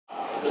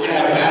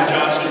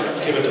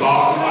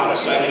about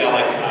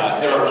psychedelic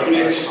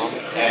therapeutics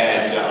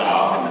and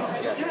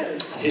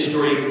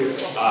history.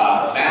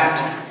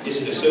 Matt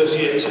is an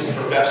associate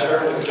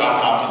professor with the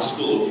Johns Hopkins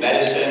School of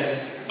Medicine,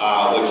 which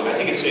I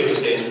think it's safe to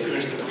say is pretty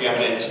much the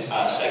preeminent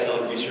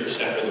psychedelic research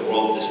center in the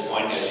world at this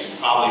point. As you've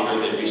probably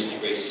heard, they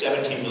recently raised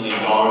 $17 million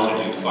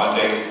in new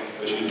funding,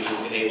 which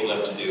has enabled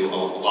them to do a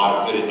lot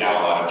of good and now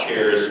a lot of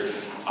chairs.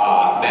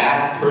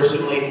 Matt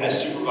personally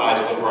has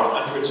supervised over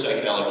 100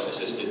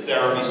 psychedelic-assisted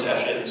therapy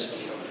sessions.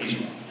 He's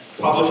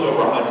published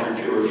over 100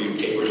 peer-reviewed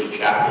papers and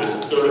chapters.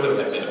 A third of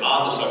them have been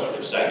on the subject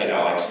of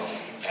psychedelics.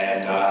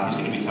 And he's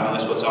going to be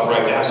telling us what's up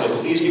right now. So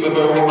please give a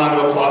very warm round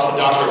of applause to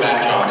Dr.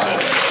 Matt Johnson.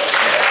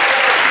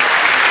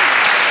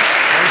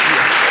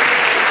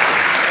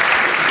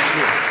 Thank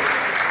you.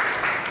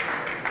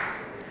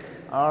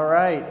 All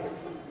right.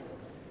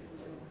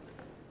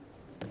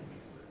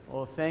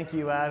 Well, thank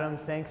you, Adam.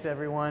 Thanks,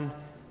 everyone.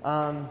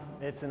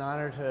 It's an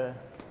honor to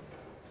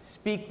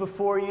speak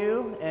before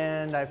you,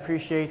 and I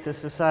appreciate the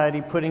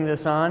society putting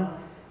this on.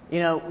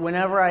 You know,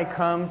 whenever I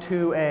come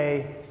to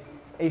a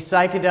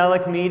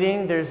psychedelic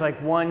meeting, there's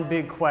like one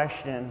big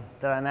question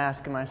that I'm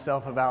asking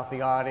myself about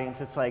the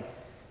audience. It's like,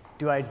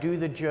 do I do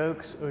the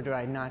jokes or do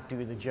I not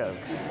do the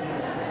jokes?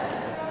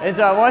 And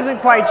so I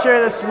wasn't quite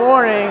sure this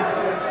morning,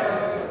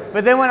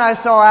 but then when I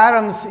saw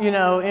Adam's,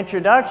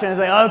 introduction, I was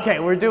like, okay,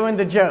 we're doing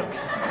the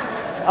jokes.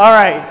 All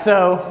right,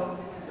 so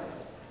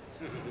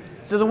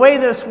the way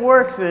this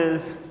works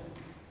is,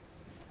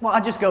 well,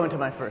 I'll just go into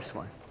my first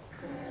one.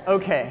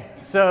 Okay,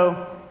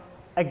 so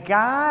a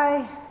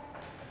guy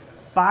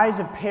buys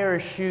a pair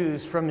of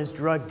shoes from his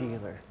drug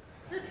dealer.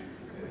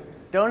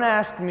 Don't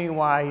ask me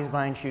why he's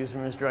buying shoes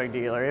from his drug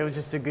dealer. It was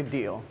just a good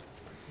deal.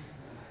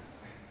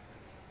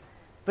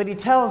 But he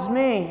tells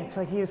me, it's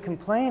like he was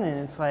complaining.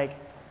 It's like,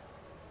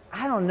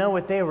 I don't know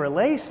what they were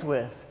laced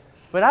with,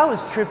 but I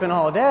was tripping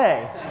all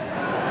day.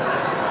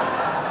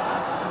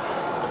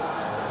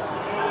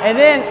 And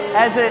then,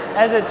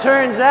 as it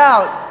turns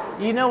out,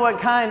 you know what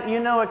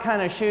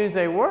kind of shoes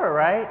they were,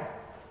 right?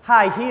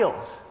 High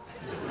heels.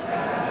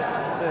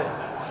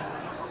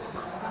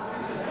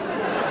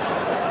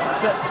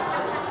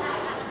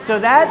 So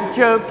that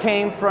joke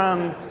came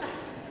from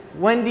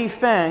Wendy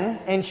Feng,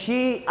 and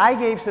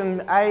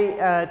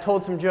I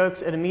told some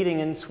jokes at a meeting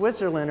in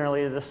Switzerland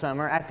earlier this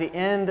summer. At the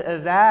end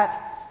of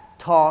that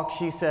talk,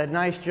 she said,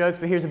 "Nice jokes,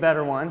 but here's a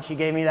better one." She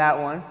gave me that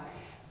one.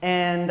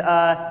 And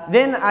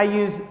then I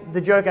used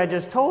the joke I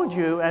just told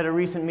you at a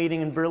recent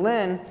meeting in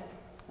Berlin,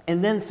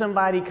 and then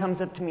somebody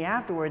comes up to me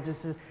afterwards and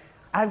says,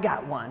 I've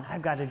got one,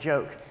 I've got a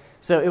joke.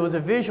 So it was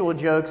a visual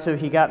joke, so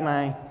he got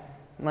my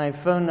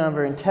phone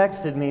number and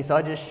texted me, so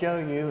I'll just show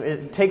you.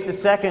 It takes a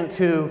second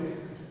to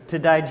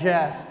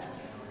digest.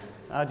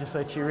 I'll just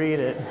let you read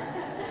it.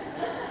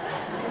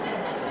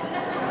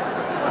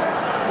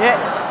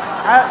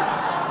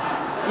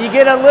 You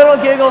get a little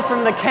giggle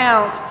from the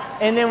count,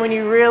 and then when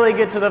you really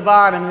get to the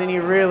bottom, then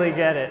you really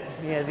get it.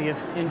 Yeah, the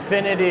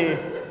infinity.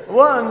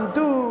 1,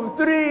 2,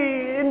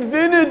 3,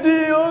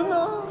 infinity, oh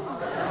no.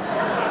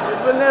 It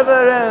will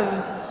never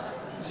end.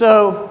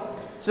 So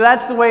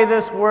that's the way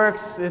this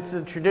works. It's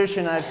a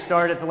tradition I've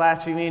started the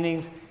last few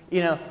meetings.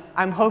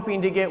 I'm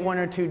hoping to get 1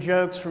 or 2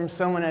 jokes from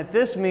someone at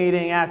this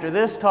meeting after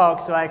this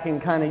talk, so I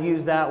can kind of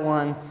use that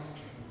one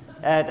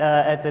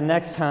at the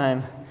next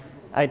time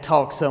I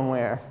talk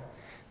somewhere.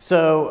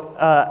 So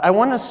I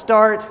want to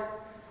start.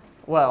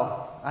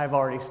 Well, I've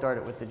already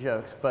started with the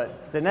jokes,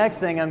 but the next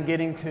thing I'm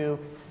getting to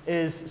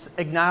is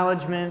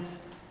acknowledgments.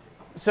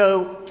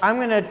 So I'm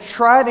going to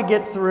try to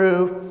get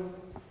through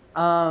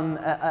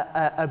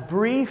a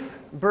brief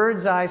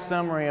bird's eye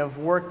summary of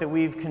work that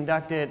we've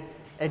conducted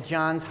at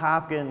Johns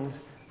Hopkins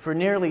for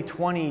nearly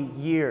 20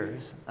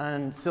 years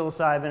on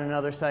psilocybin and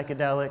other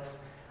psychedelics.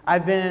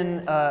 I've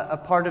been a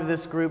part of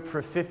this group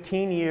for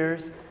 15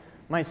 years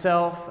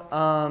myself.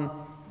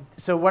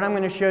 So what I'm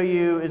going to show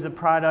you is a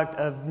product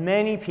of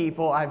many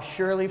people. I've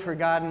surely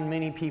forgotten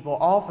many people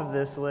off of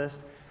this list,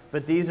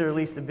 but these are at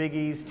least the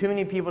biggies. Too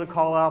many people to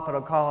call out, but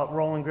I'll call out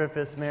Roland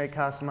Griffiths, Mary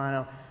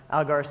Cosimano,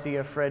 Al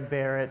Garcia, Fred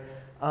Barrett.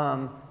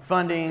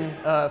 Funding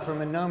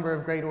from a number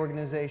of great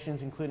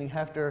organizations, including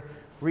Hefter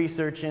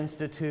Research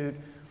Institute.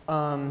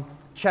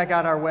 Check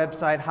out our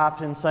website,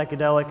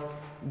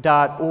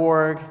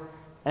 hopkinspsychedelic.org,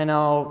 and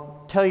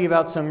I'll tell you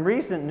about some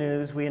recent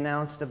news we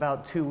announced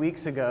about 2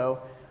 weeks ago.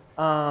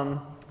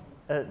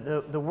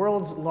 The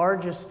world's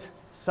largest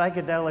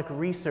psychedelic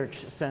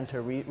research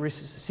center. We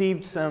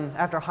received some,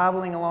 after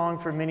hobbling along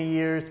for many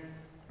years,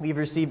 we've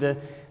received a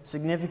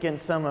significant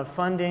sum of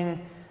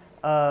funding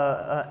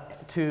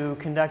to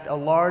conduct a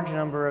large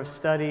number of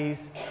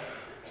studies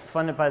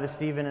funded by the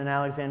Stephen and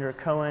Alexandra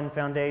Cohen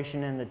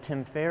Foundation and the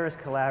Tim Ferriss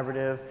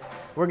Collaborative.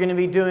 We're going to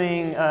be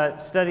doing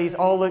studies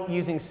all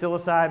using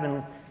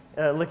psilocybin,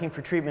 looking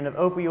for treatment of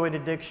opioid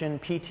addiction,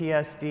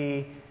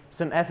 PTSD,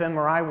 some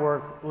fMRI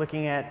work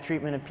looking at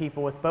treatment of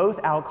people with both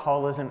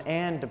alcoholism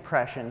and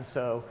depression,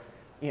 so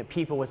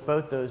people with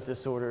both those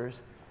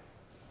disorders,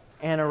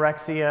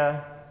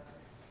 anorexia,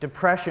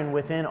 depression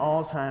within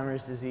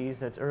Alzheimer's disease,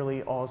 that's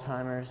early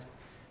Alzheimer's,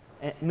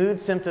 mood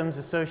symptoms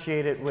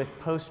associated with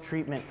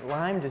post-treatment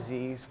Lyme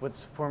disease,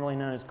 what's formerly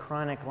known as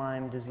chronic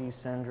Lyme disease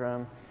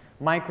syndrome,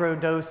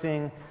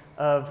 microdosing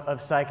of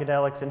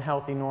psychedelics in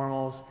healthy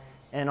normals,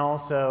 and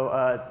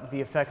also the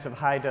effects of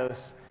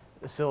high-dose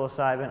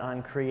psilocybin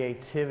on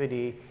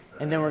creativity.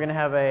 And then we're going to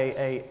have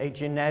a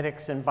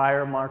genetics and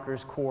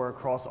biomarkers core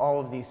across all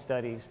of these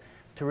studies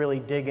to really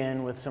dig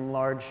in with some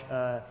large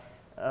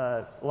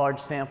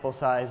sample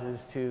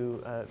sizes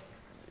to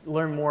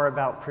learn more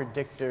about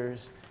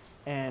predictors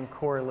and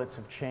correlates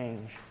of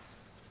change.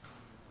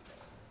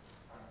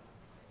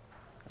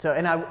 So,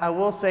 and I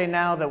will say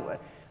now that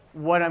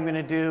what I'm going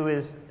to do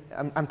is,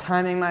 I'm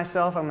timing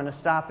myself. I'm going to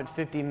stop at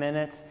 50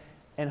 minutes,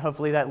 and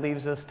hopefully that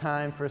leaves us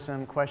time for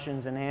some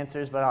questions and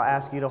answers, but I'll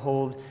ask you to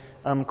hold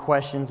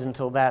questions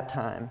until that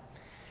time.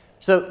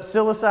 So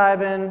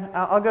psilocybin,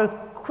 I'll go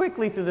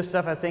quickly through the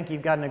stuff I think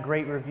you've gotten a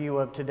great review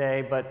of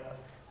today, but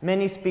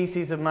many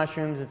species of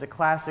mushrooms. It's a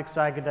classic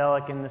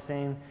psychedelic in the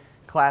same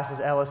class as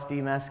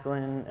LSD,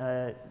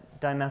 mescaline,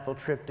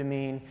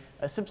 dimethyltryptamine,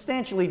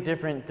 substantially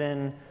different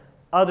than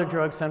other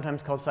drugs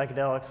sometimes called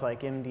psychedelics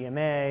like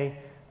MDMA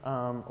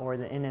or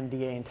the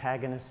NMDA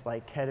antagonists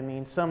like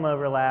ketamine. Some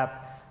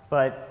overlap,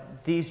 but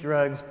these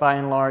drugs, by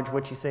and large,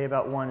 what you say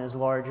about one is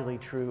largely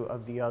true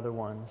of the other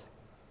ones.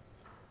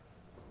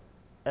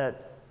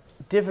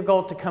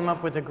 Difficult to come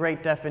up with a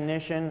great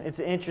definition. It's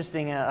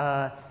interesting,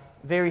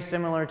 very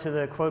similar to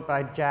the quote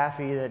by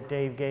Jaffe that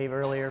Dave gave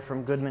earlier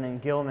from Goodman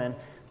and Gilman,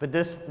 but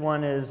this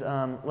one is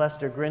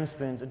Lester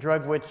Grinspoon's, a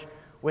drug which,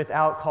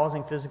 without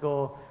causing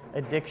physical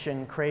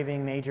addiction,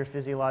 craving, major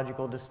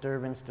physiological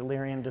disturbance,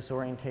 delirium,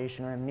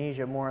 disorientation, or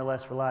amnesia, more or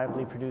less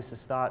reliably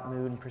produces thought,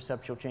 mood, and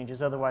perceptual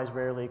changes otherwise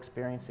rarely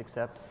experienced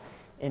except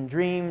in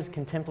dreams,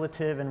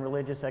 contemplative and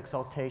religious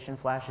exaltation,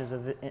 flashes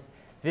of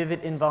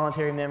vivid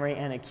involuntary memory,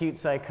 and acute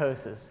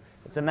psychosis.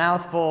 It's a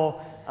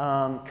mouthful,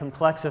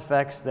 complex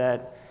effects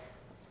that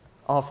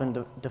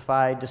often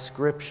defy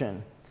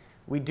description.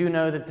 We do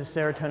know that the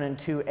serotonin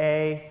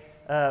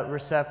 2A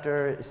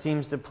receptor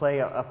seems to play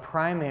a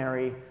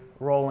primary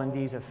role in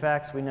these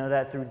effects. We know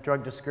that through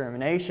drug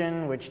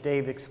discrimination, which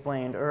Dave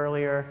explained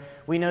earlier.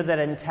 We know that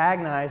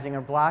antagonizing or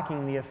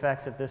blocking the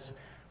effects of this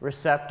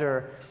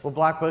receptor will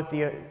block both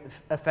the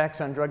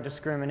effects on drug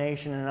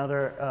discrimination and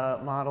other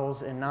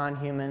models in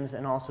non-humans,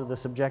 and also the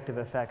subjective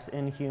effects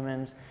in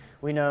humans.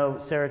 We know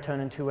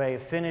serotonin 2A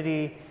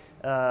affinity,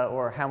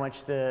 or how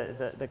much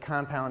the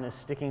compound is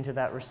sticking to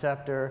that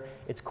receptor.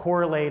 It's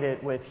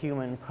correlated with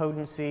human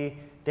potency.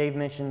 Dave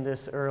mentioned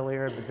this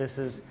earlier, but this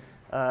is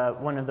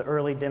one of the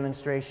early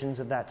demonstrations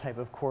of that type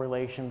of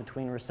correlation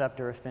between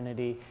receptor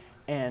affinity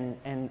and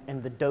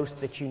the dose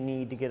that you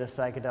need to get a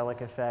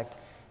psychedelic effect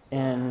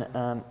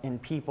in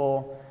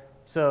people.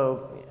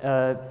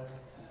 So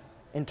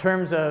in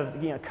terms of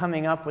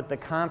coming up with the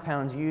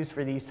compounds used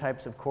for these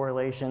types of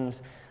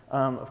correlations,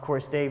 of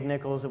course, Dave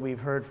Nichols that we've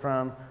heard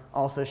from,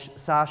 also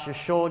Sasha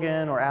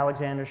Shulgin or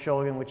Alexander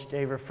Shulgin, which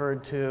Dave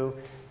referred to,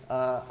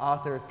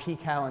 author of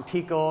P-Cal and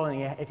Tickle.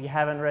 And if you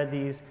haven't read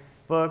these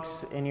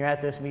books and you're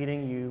at this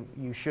meeting,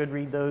 you should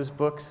read those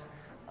books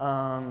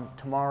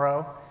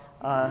tomorrow.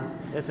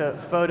 It's a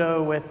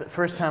photo with the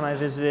first time I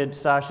visited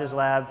Sasha's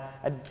lab.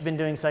 I'd been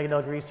doing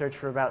psychedelic research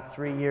for about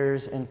 3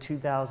 years, in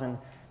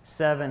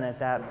 2007 at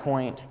that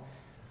point.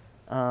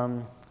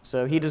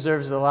 So he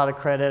deserves a lot of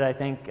credit. I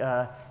think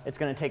it's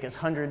going to take us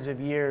hundreds of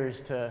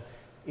years to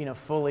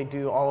fully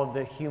do all of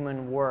the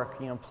human work,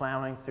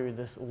 plowing through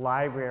this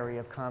library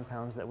of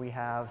compounds that we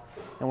have,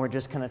 and we're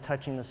just kind of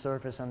touching the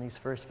surface on these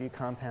first few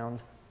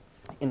compounds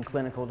in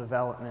clinical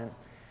development.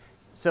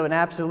 So an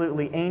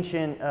absolutely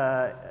ancient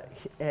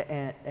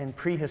and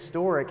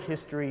prehistoric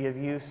history of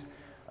use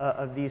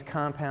of these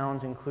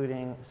compounds,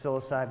 including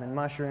psilocybin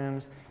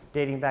mushrooms,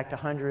 dating back to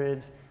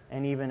hundreds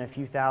and even a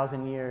few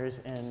thousand years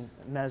in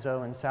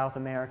Meso and South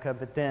America,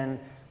 but then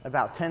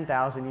about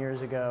 10,000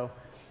 years ago,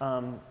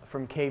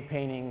 from cave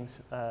paintings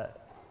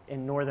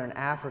in northern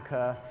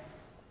Africa.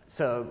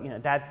 So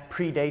that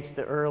predates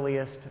the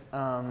earliest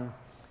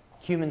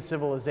human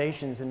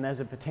civilizations in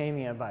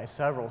Mesopotamia by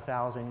several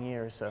thousand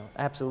years. So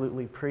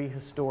absolutely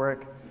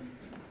prehistoric.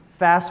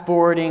 Fast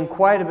forwarding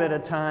quite a bit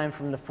of time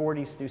from the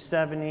 40s through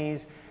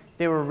 70s,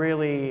 they were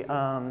really,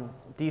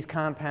 these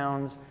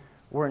compounds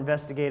were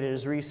investigated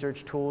as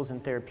research tools in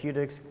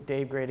therapeutics.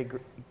 Dave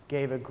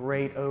gave a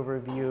great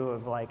overview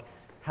of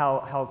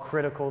how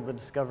critical the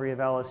discovery of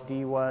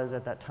LSD was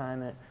at that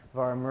time of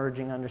our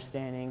emerging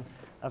understanding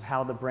of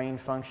how the brain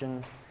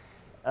functions.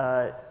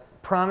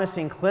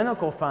 Promising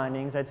clinical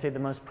findings, I'd say the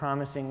most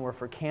promising were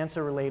for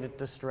cancer-related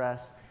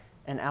distress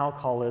and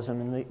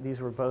alcoholism, and these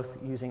were both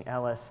using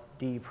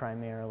LSD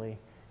primarily.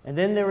 And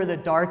then there were the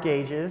Dark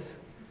Ages.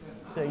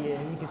 So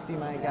yeah, you can see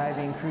my guy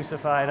being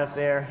crucified up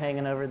there,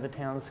 hanging over the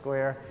town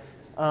square.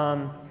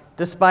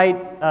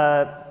 Despite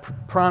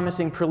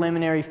promising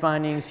preliminary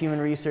findings, human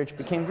research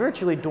became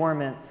virtually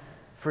dormant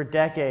for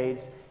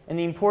decades. And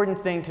the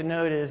important thing to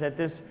note is that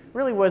this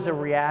really was a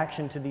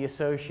reaction to the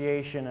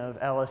association of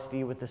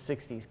LSD with the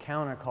 60s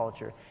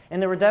counterculture.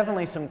 And there were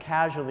definitely some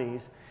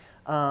casualties.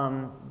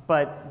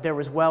 But there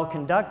was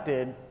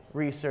well-conducted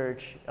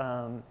research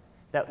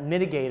that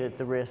mitigated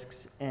the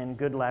risks and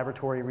good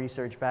laboratory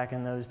research back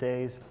in those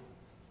days.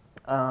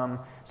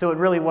 So it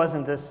really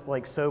wasn't this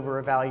like sober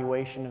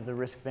evaluation of the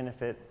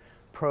risk-benefit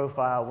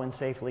profile when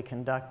safely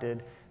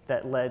conducted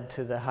that led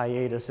to the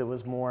hiatus. It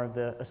was more of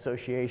the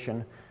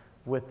association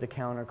with the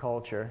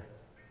counterculture.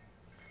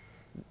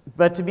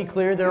 But to be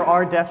clear, there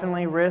are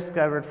definitely risks.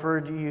 I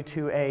referred you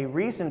to a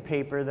recent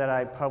paper that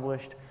I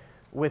published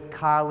with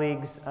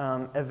colleagues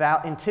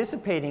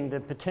anticipating the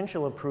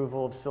potential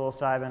approval of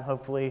psilocybin,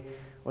 hopefully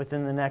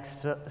within the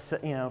next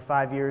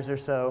 5 years or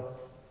so.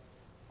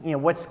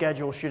 What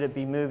schedule should it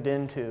be moved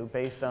into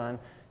based on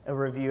a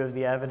review of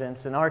the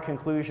evidence? And our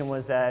conclusion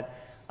was that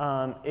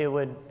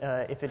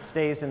if it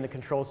stays in the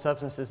Controlled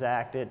Substances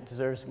Act, it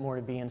deserves more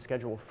to be in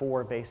Schedule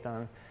 4 based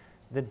on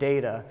the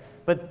data.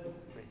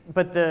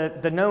 But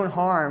the known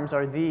harms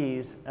are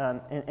these,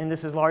 and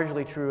this is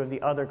largely true of the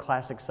other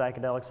classic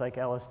psychedelics like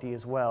LSD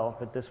as well,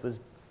 but this was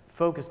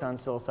focused on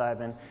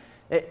psilocybin.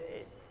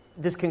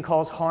 This can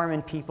cause harm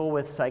in people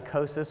with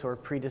psychosis or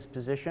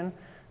predisposition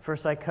for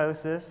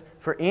psychosis.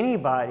 For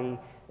anybody,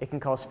 it can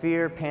cause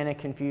fear, panic,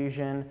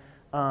 confusion,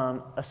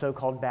 a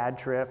so-called bad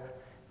trip.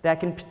 That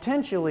can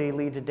potentially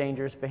lead to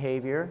dangerous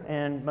behavior,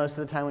 and most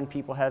of the time when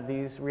people have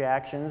these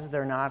reactions,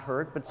 they're not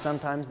hurt, but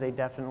sometimes they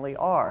definitely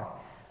are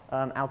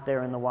out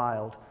there in the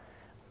wild.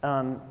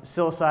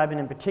 Psilocybin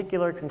in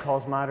particular can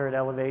cause moderate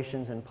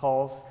elevations in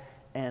pulse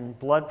and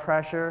blood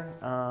pressure,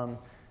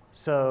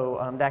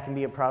 so that can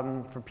be a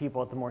problem for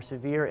people at the more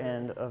severe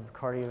end of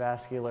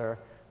cardiovascular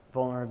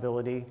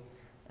vulnerability.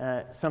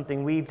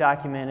 Something we've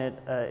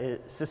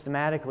documented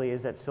systematically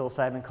is that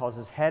psilocybin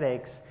causes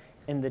headaches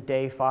in the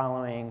day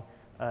following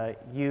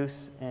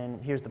use,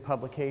 and here's the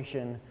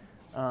publication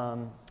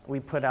we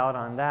put out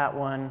on that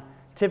one.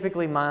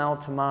 Typically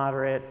mild to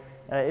moderate.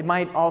 It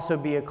might also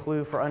be a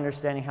clue for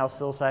understanding how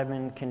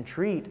psilocybin can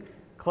treat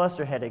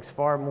cluster headaches.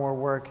 Far more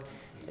work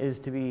needs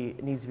to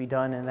be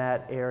done in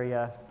that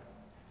area.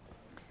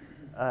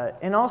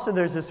 And also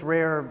there's this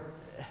rare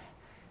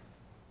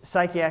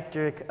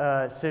psychiatric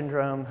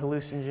syndrome,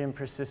 hallucinogen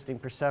persisting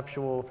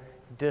perceptual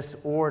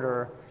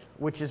disorder,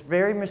 which is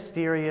very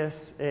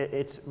mysterious.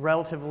 It's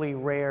relatively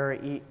rare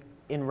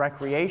in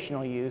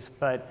recreational use,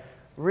 but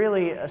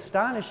really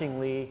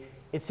astonishingly,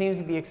 it seems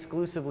to be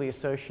exclusively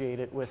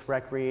associated with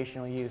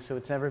recreational use. So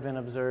it's never been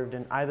observed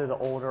in either the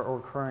older or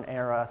current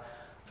era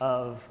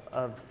of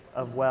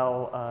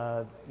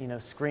well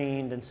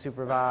screened and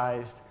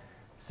supervised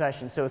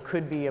sessions. So it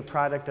could be a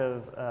product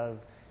of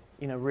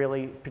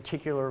really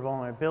particular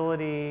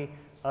vulnerability,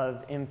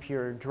 of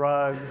impure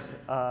drugs,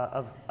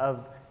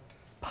 of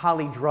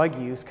polydrug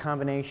use,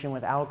 combination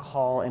with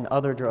alcohol and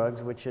other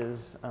drugs, which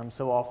is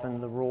so often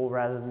the rule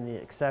rather than the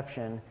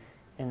exception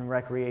in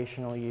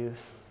recreational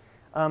use.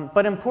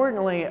 But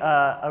importantly,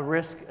 a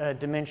risk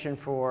dimension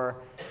for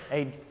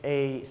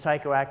a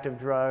psychoactive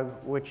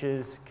drug, which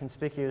is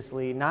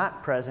conspicuously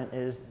not present,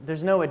 is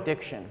there's no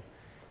addiction.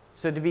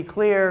 So to be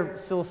clear,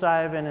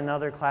 psilocybin and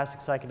other classic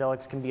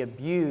psychedelics can be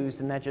abused,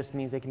 and that just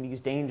means they can be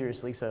used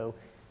dangerously. So,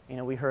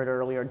 we heard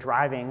earlier,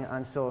 driving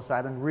on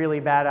psilocybin,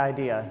 really bad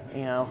idea.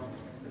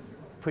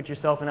 Put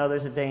yourself and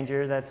others in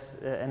danger. That's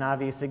an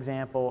obvious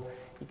example.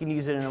 You can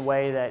use it in a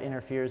way that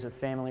interferes with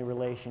family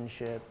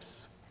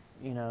relationships,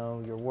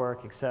 your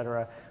work,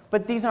 etc.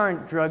 But these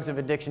aren't drugs of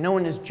addiction. No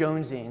one is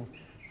jonesing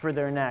for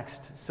their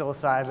next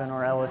psilocybin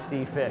or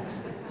LSD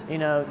fix.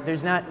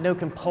 There's no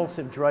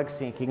compulsive drug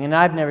seeking, and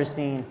I've never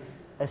seen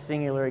a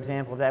singular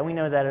example of that. We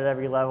know that at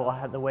every level,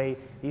 the way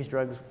these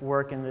drugs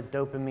work in the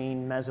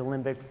dopamine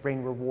mesolimbic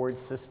brain reward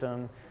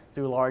system,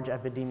 through large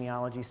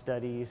epidemiology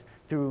studies,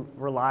 through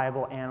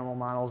reliable animal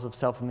models of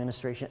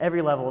self-administration.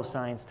 Every level of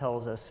science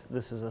tells us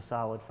this is a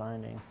solid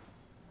finding.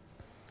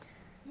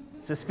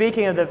 So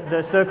speaking of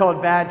the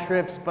so-called bad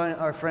trips,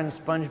 our friend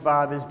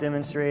SpongeBob is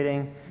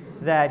demonstrating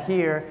that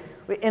here.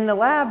 In the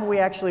lab, we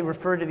actually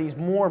refer to these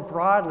more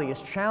broadly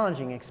as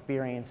challenging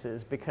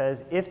experiences,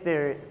 because if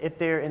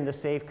they're in the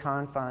safe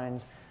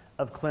confines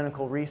of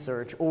clinical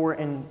research or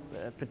in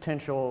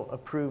potential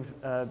approved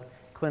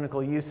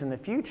clinical use in the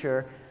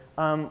future,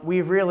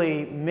 we've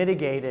really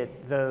mitigated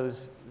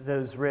those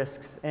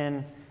risks.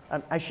 And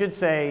I should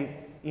say,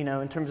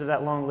 in terms of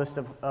that long list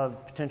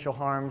of potential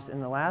harms in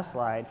the last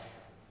slide,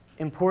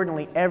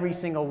 importantly, every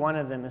single one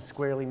of them is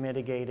squarely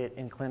mitigated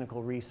in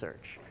clinical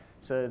research.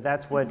 So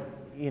that's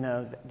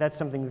that's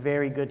something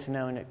very good to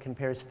know, and it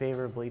compares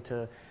favorably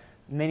to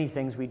many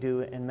things we do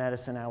in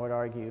medicine, I would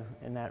argue,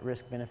 in that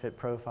risk-benefit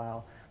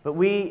profile. But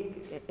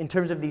in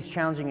terms of these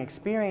challenging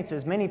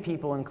experiences, many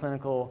people in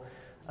clinical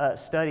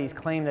studies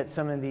claim that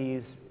some of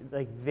these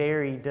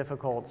very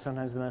difficult,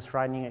 sometimes the most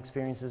frightening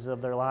experiences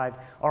of their life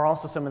are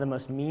also some of the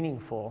most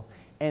meaningful,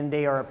 and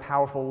they are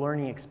powerful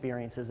learning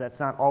experiences. That's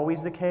not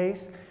always the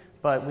case,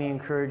 but we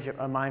encourage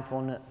a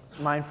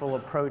mindful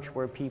approach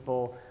where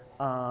people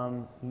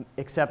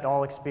accept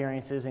all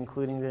experiences,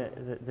 including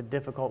the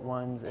difficult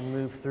ones, and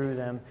move through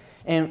them.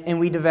 And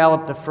we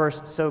developed the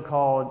first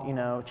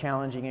so-called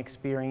challenging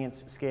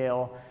experience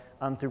scale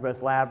through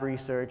both lab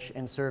research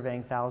and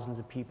surveying thousands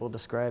of people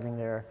describing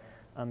their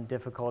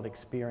difficult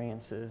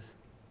experiences.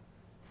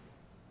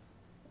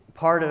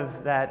 Part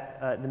of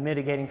that, the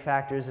mitigating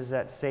factors is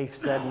that safe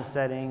set and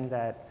setting,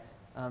 that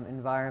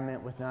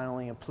environment with not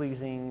only a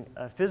pleasing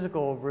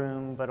physical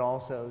room, but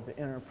also the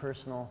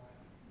interpersonal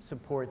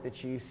support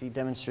that you see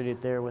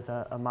demonstrated there with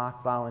a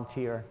mock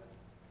volunteer.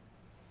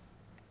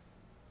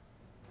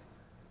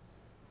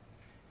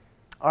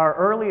 Our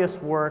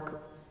earliest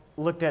work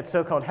looked at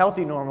so-called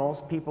healthy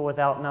normals, people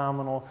without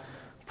nominal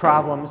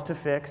problems to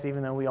fix,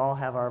 even though we all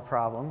have our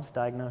problems,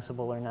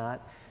 diagnosable or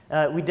not.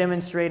 We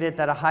demonstrated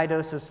that a high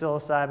dose of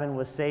psilocybin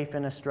was safe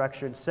in a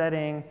structured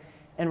setting,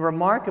 and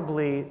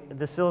remarkably,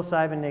 the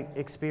psilocybin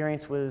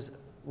experience was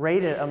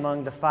rated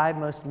among the 5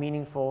 most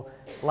meaningful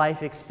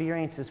life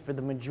experiences for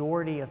the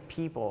majority of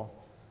people.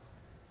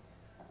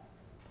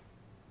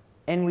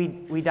 And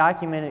we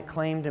documented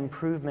claimed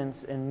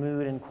improvements in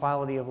mood and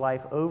quality of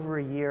life over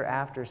a year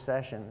after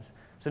sessions.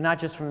 So not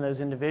just from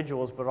those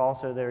individuals, but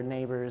also their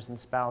neighbors and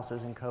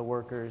spouses and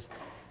coworkers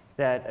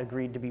that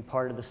agreed to be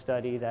part of the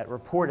study, that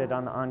reported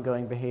on the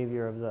ongoing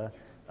behavior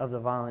of the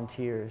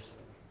volunteers.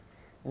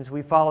 And so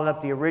we followed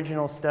up the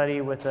original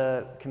study with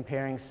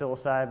comparing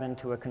psilocybin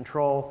to a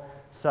control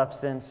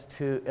substance,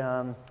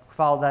 to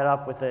follow that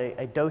up with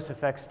a dose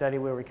effect study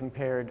where we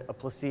compared a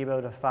placebo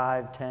to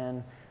 5,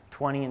 10,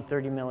 20, and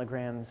 30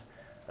 milligrams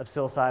of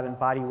psilocybin,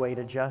 body weight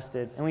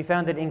adjusted. And we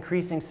found that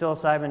increasing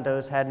psilocybin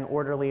dose had an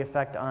orderly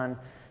effect on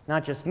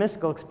not just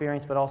mystical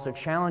experience, but also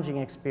challenging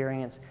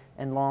experience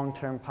and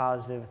long-term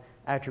positive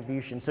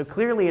attribution. So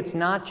clearly it's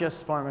not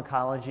just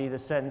pharmacology. The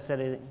set and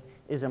setting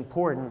is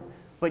important,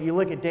 but you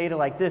look at data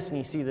like this and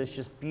you see this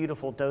just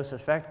beautiful dose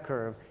effect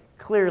curve.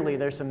 Clearly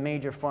there's some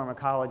major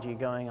pharmacology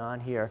going on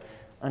here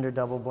under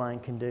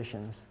double-blind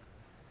conditions.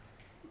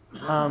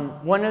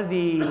 One of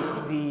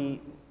the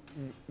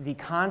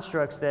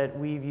constructs that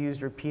we've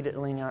used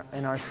repeatedly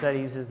in our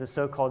studies is the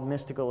so-called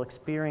mystical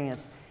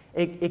experience.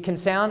 It can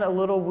sound a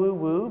little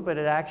woo-woo, but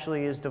it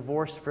actually is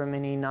divorced from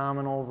any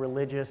nominal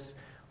religious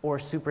or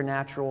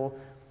supernatural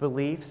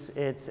beliefs.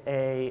 It's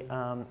a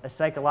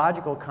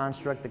psychological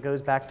construct that goes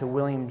back to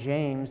William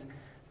James,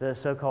 the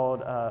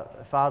so-called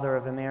father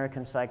of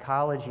American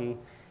psychology.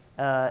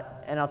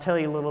 And I'll tell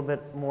you a little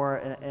bit more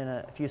in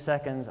a few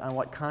seconds on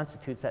what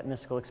constitutes that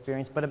mystical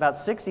experience. But about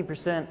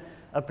 60%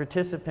 of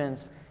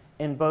participants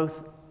in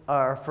both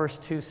our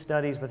first 2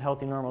 studies with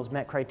healthy normals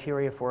met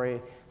criteria for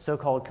a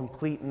so-called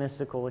complete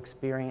mystical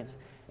experience,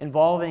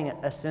 involving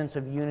a sense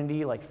of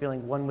unity, like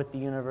feeling one with the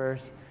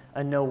universe,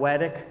 a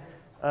noetic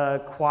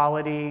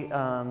quality,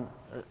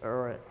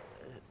 or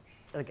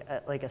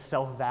like a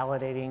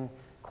self-validating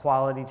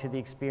quality to the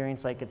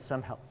experience, like it's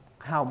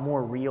somehow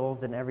more real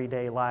than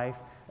everyday life,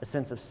 a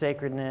sense of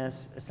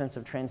sacredness, a sense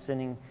of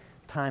transcending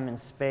time and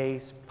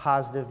space,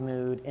 positive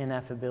mood,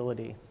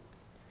 ineffability.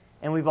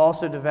 And we've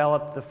also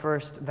developed the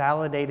first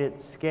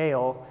validated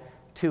scale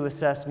to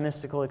assess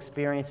mystical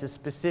experiences,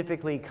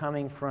 specifically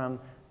coming from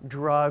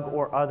drug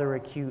or other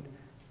acute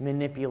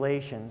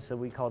manipulation. So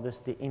we call this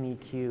the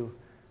MEQ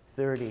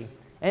 30.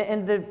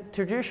 And the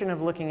tradition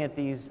of looking at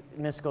these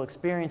mystical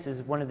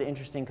experiences, one of the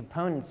interesting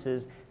components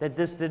is that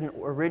this didn't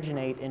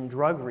originate in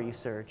drug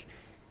research.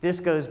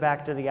 This goes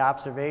back to the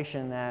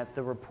observation that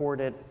the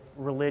reported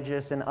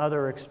religious and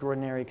other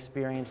extraordinary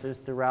experiences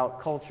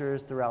throughout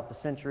cultures, throughout the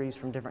centuries,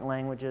 from different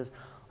languages,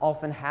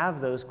 often have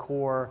those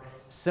core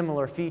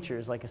similar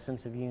features like a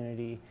sense of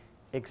unity,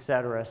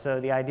 etc.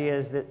 So the idea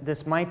is that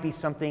this might be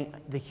something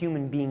the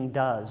human being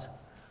does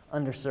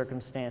under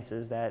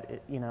circumstances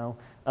that,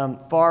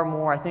 far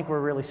more, I think we're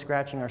really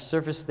scratching our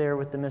surface there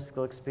with the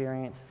mystical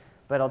experience,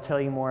 but I'll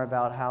tell you more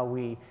about how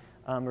we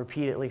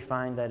repeatedly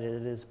find that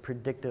it is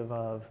predictive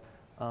of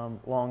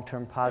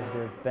long-term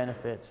positive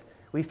benefits.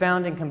 We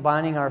found in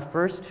combining our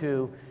first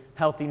 2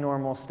 healthy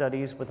normal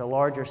studies with a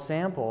larger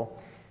sample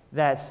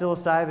that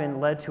psilocybin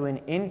led to an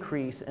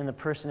increase in the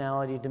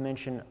personality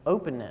dimension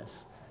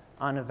openness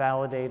on a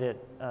validated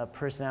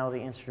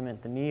personality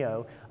instrument, the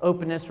NEO.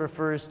 Openness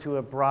refers to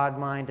a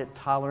broad-minded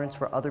tolerance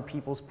for other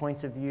people's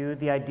points of view,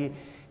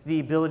 the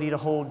ability to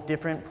hold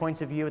different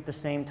points of view at the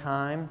same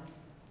time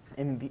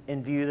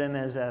and view them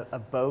as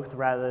a both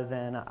rather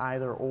than an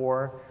either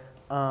or,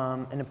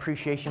 an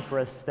appreciation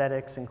for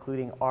aesthetics,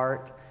 including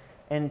art.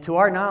 And to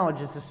our knowledge,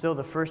 this is still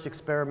the first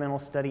experimental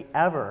study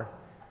ever,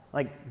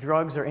 like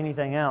drugs or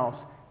anything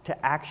else,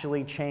 to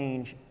actually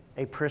change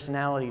a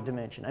personality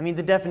dimension. I mean,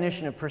 the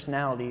definition of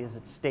personality is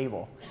it's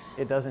stable.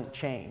 It doesn't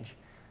change.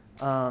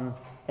 And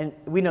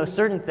we know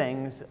certain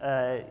things,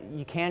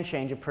 you can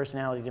change a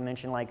personality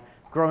dimension, like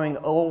growing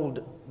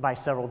old by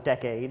several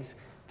decades,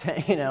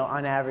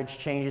 on average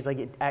changes,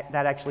 like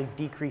that actually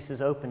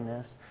decreases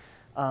openness,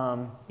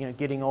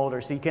 getting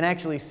older. So you can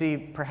actually see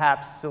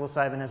perhaps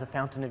psilocybin as a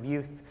fountain of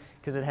youth,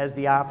 because it has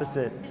the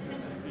opposite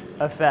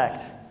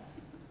effect.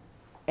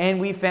 And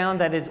we found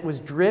that it was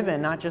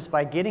driven not just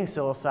by getting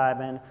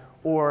psilocybin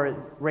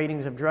or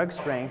ratings of drug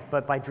strength,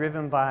 but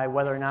driven by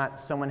whether or not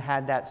someone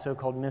had that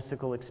so-called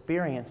mystical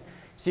experience.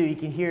 So you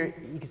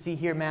can see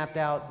here mapped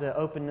out the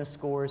openness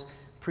scores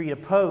pre to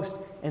post,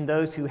 and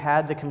those who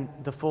had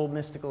the full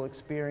mystical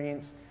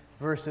experience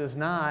versus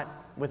not,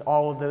 with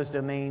all of those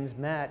domains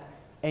met.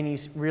 And you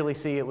really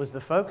see it was the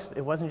folks,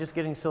 it wasn't just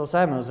getting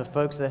psilocybin, it was the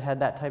folks that had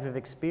that type of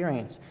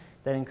experience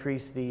that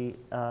increased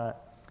that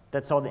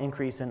saw the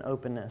increase in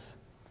openness.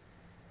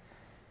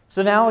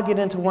 So now I'll get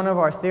into one of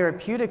our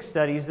therapeutic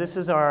studies. This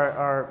is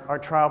our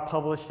trial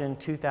published in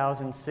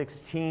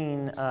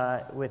 2016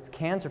 with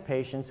cancer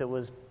patients. It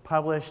was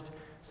published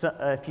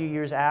a few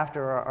years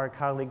after our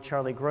colleague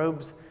Charlie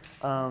Grobe's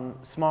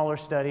smaller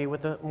study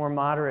with a more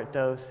moderate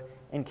dose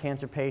in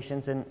cancer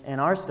patients, and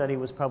our study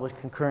was published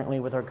concurrently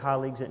with our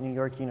colleagues at New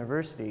York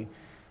University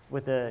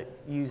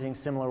using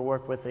similar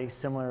work with a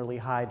similarly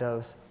high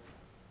dose.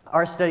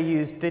 Our study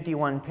used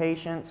 51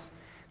 patients.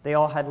 They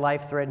all had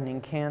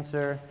life-threatening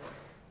cancer.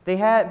 They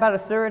had, about a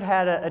third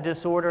had a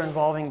disorder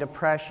involving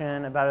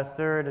depression, about a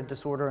third a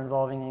disorder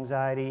involving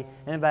anxiety,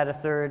 and about a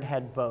third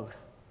had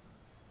both.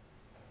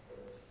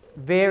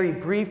 Very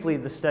briefly,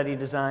 the study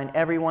design,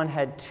 everyone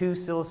had 2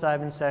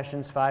 psilocybin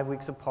sessions 5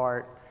 weeks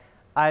apart.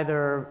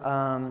 Either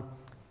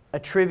a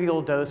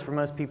trivial dose for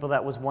most people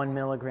that was 1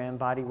 milligram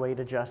body weight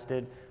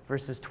adjusted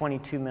versus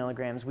 22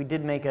 milligrams. We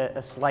did make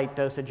a slight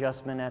dose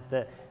adjustment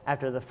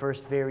after the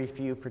first very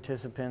few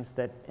participants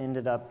that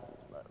ended up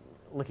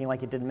looking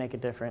like it didn't make a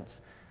difference.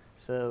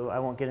 So I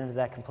won't get into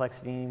that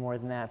complexity any more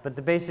than that. But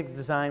the basic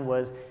design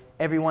was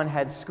everyone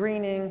had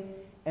screening,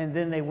 and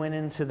then they went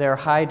into their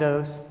high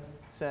dose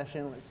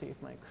session. Let's see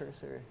if my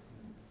cursor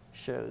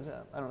shows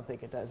up. I don't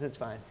think it does. It's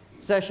fine.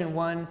 Session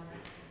 1.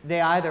 They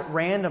either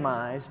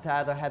randomized to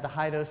either had the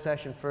high dose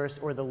session first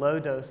or the low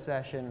dose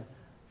session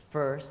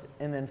first,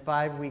 and then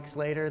 5 weeks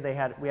later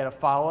we had a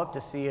follow-up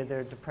to see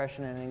their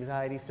depression and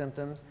anxiety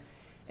symptoms.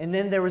 And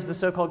then there was the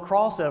so-called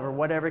crossover,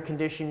 whatever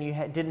condition you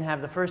didn't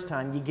have the first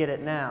time, you get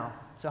it now.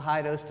 So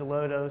high dose to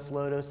low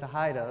dose to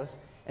high dose.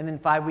 And then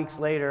 5 weeks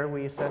later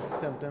we assessed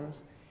symptoms.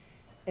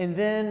 And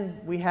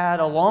then we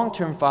had a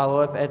long-term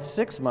follow-up at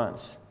 6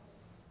 months.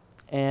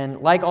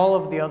 And like all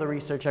of the other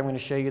research I'm going to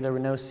show you, there were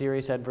no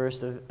serious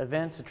adverse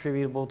events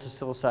attributable to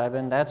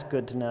psilocybin. That's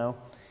good to know.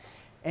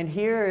 And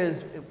here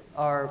is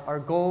our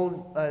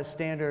gold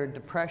standard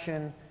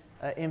depression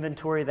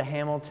inventory, the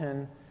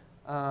Hamilton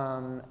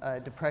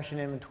depression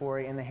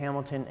inventory, and the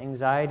Hamilton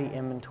anxiety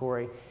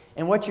inventory.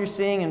 And what you're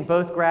seeing in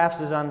both graphs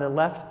is on the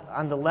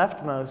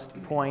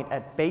leftmost point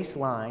at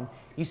baseline,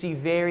 you see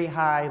very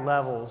high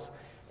levels.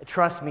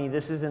 Trust me,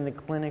 this is in the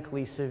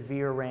clinically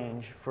severe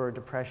range for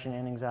depression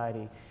and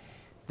anxiety.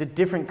 The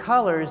different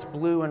colors,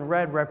 blue and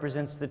red,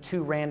 represents the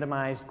 2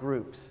 randomized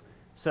groups.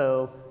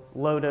 So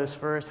low dose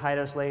first, high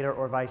dose later,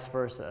 or vice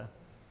versa.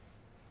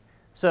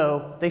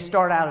 So they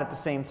start out at the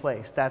same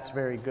place. That's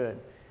very good.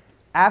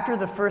 After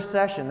the first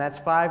session, that's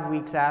 5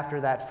 weeks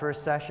after that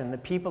first session, the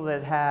people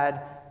that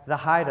had the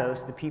high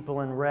dose, the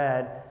people in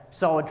red,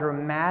 saw a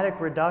dramatic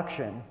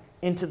reduction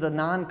into the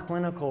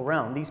non-clinical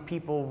realm. These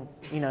people,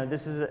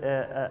 this is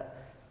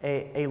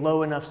a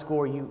low enough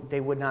score, they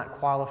would not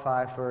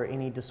qualify for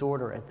any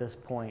disorder at this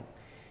point.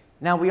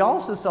 Now, we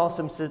also saw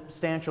some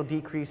substantial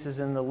decreases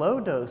in the low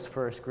dose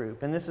first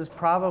group, and this is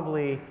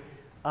probably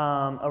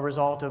a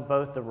result of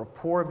both the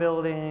rapport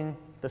building,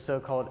 the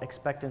so-called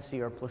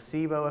expectancy or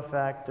placebo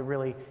effect, the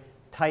really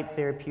tight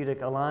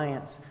therapeutic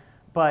alliance,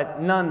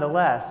 but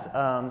nonetheless,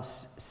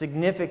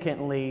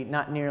 significantly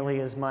not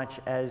nearly as much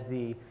as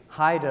the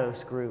high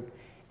dose group.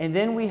 And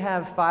then we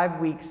have 5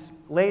 weeks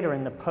later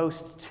in the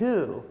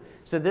post-2.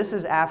 So this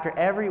is after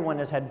everyone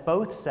has had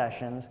both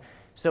sessions.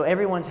 So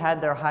everyone's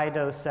had their high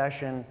dose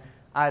session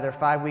either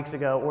 5 weeks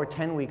ago or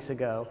 10 weeks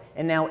ago.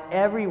 And now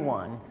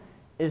everyone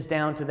is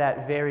down to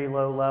that very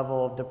low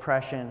level of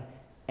depression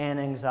and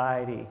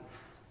anxiety.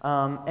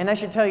 And I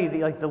should tell you,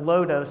 the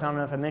low dose, I don't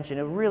know if I mentioned,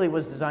 it really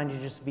was designed to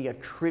just be a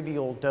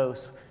trivial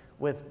dose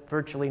with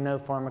virtually no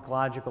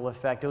pharmacological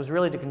effect. It was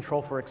really to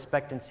control for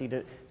expectancy,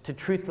 to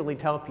truthfully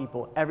tell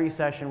people every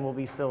session will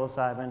be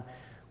psilocybin.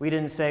 We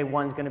didn't say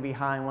one's going to be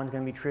high and one's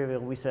going to be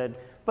trivial. We said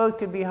both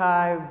could be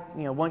high,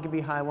 one could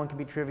be high, one could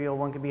be trivial,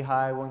 one could be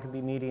high, one could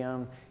be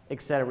medium,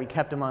 etc. We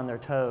kept them on their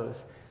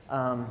toes.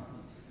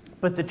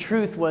 But the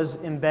truth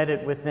was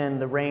embedded within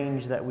the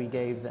range that we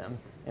gave them,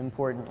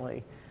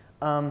 importantly.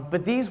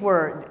 But these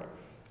were,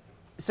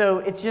 so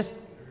it's just,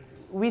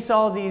 we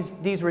saw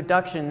these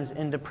reductions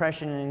in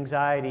depression and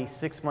anxiety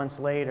 6 months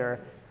later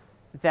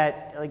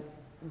that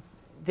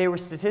they were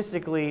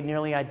statistically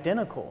nearly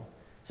identical.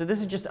 So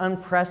this is just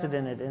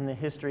unprecedented in the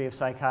history of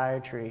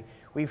psychiatry.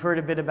 We've heard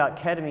a bit about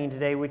ketamine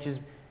today, which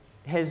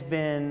has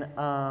been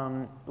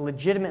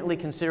legitimately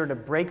considered a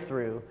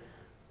breakthrough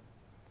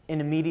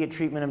in immediate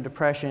treatment of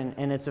depression,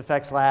 and its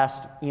effects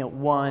last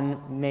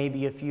 1,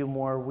 maybe a few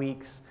more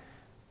weeks.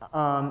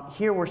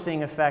 Here we're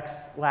seeing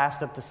effects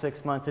last up to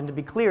 6 months. And to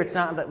be clear, it's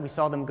not that we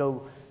saw them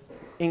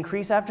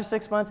increase after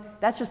 6 months.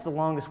 That's just the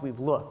longest we've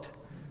looked.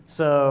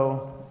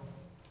 So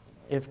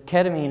if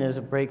ketamine is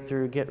a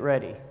breakthrough, get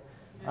ready.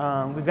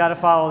 We've got to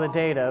follow the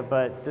data,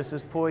 but this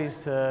is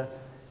poised to,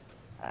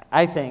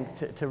 I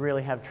think, to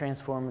really have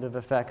transformative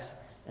effects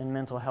in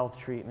mental health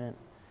treatment.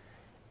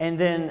 And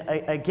then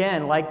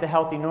again, like the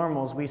healthy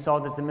normals, we saw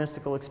that the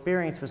mystical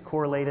experience was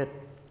correlated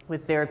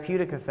with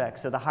therapeutic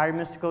effects. So the higher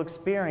mystical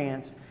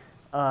experience,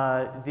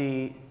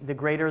 the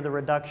greater the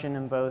reduction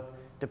in both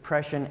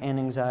depression and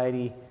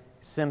anxiety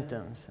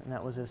symptoms. And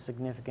that was a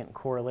significant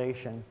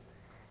correlation.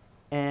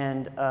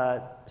 And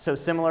so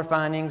similar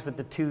findings with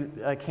the two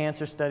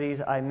cancer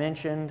studies I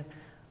mentioned.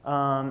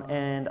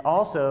 And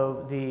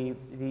also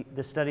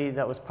the study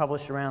that was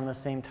published around the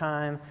same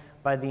time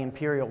by the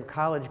Imperial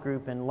College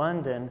Group in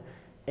London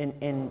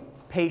in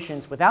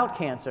patients without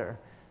cancer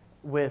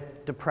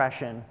with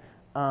depression,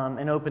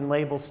 an open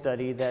label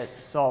study that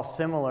saw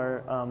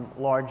similar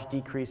large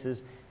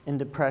decreases in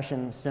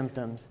depression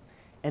symptoms.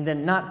 And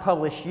then not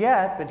published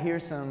yet, but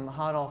here's some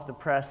hot off the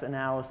press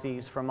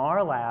analyses from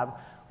our lab.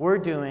 We're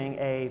doing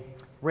a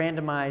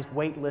randomized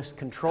waitlist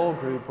control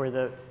group where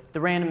the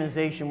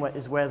randomization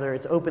is whether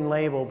it's open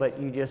label, but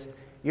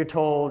you're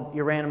told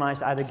you're randomized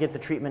to either get the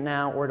treatment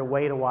now or to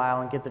wait a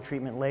while and get the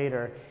treatment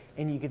later.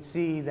 And you could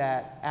see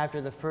that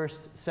after the first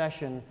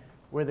session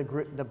where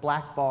the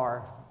black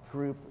bar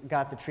group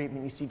got the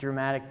treatment, you see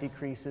dramatic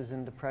decreases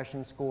in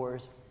depression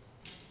scores.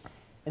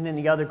 And then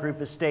the other group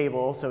is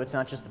stable, so it's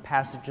not just the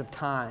passage of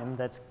time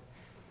that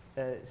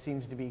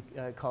seems to be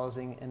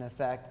causing an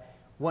effect.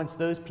 Once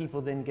those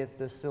people then get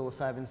the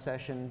psilocybin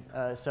session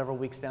several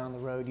weeks down the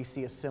road, you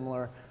see a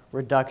similar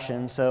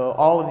reduction. So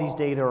all of these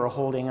data are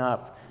holding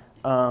up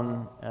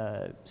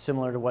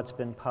similar to what's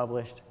been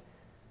published.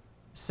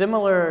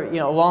 Similar,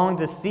 along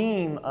the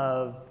theme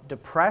of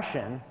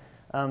depression,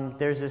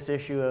 there's this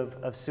issue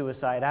of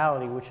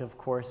suicidality, which of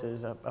course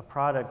is a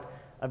product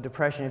of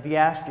depression. If you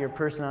asked your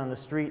person on the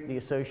street the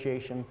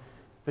association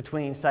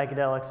between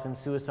psychedelics and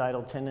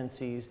suicidal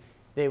tendencies,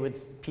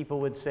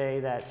 people would say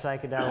that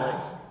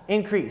psychedelics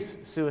increase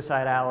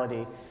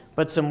suicidality.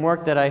 But some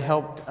work that I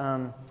helped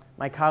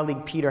my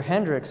colleague Peter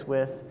Hendricks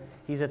with,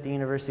 he's at the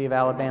University of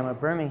Alabama,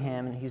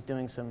 Birmingham, and he's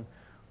doing some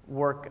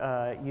work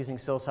using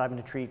psilocybin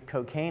to treat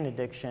cocaine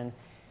addiction.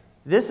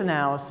 This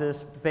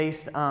analysis,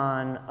 based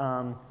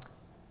on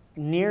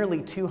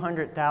nearly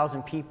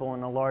 200,000 people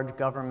in a large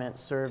government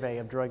survey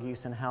of drug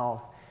use and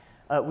health,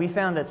 we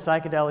found that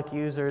psychedelic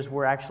users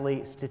were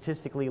actually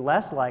statistically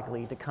less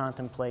likely to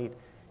contemplate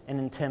and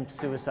attempt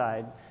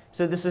suicide.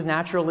 So this is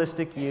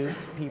naturalistic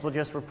use, people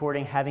just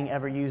reporting having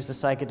ever used a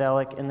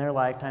psychedelic in their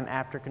lifetime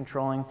after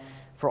controlling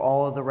for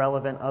all of the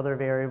relevant other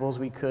variables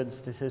we could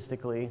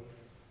statistically.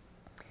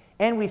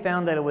 And we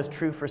found that it was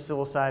true for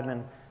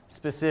psilocybin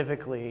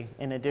specifically,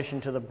 in addition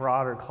to the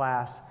broader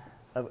class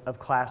of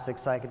classic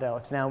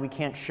psychedelics. Now, we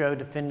can't show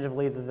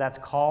definitively that that's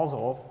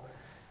causal.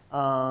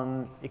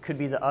 It could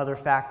be the other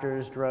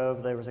factors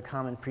there was a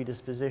common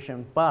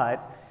predisposition,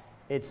 but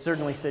it's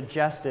certainly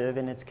suggestive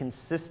and it's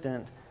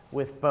consistent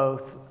with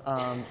both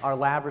our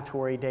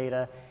laboratory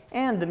data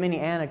and the many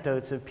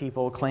anecdotes of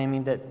people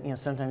claiming that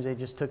sometimes they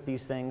just took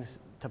these things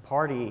to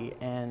party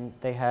and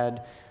they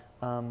had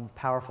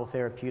powerful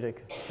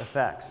therapeutic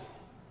effects.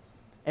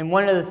 And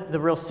one of the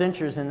real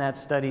censures in that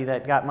study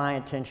that got my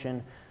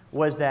attention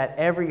was that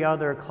every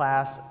other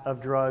class of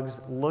drugs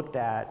looked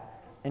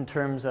at in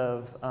terms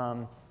of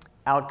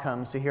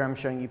outcomes, so here I'm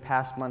showing you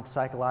past month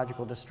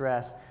psychological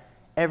distress,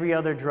 every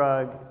other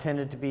drug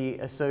tended to be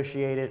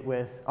associated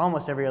with,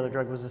 almost every other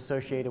drug was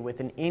associated with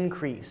an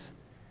increase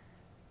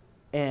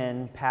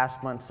in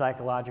past month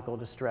psychological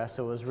distress.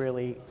 So it was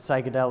really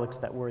psychedelics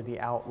that were the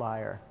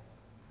outlier.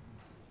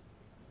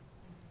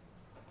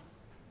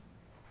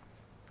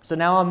 So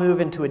now I'll move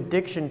into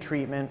addiction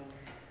treatment.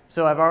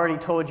 So I've already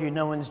told you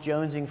no one's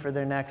jonesing for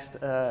their next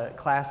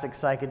classic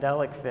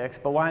psychedelic fix,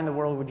 but why in the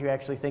world would you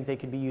actually think they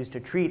could be used to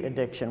treat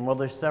addiction? Well,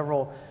 there's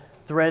several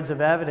threads of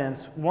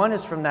evidence. One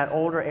is from that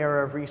older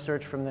era of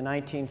research from the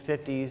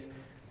 1950s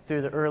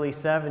through the early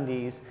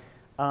 70s,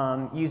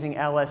 using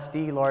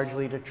LSD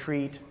largely to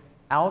treat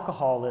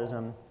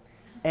alcoholism.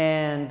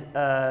 And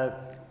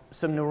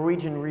some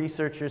Norwegian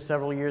researchers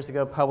several years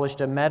ago published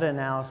a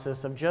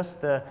meta-analysis of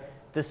just the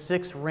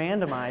 6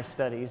 randomized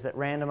studies that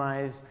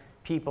randomize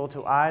people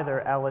to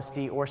either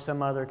LSD or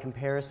some other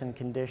comparison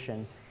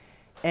condition.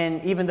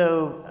 And even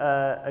though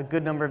a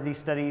good number of these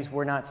studies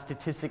were not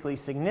statistically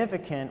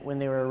significant when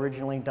they were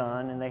originally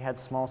done and they had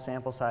small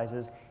sample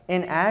sizes,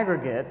 in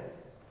aggregate,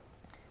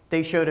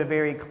 they showed a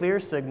very clear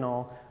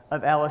signal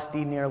of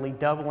LSD nearly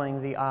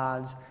doubling the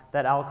odds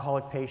that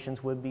alcoholic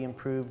patients would be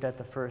improved at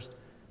the first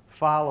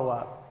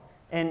follow-up.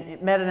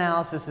 And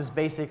meta-analysis is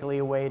basically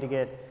a way to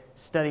get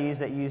studies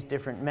that use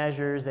different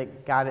measures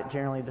that got it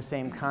generally the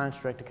same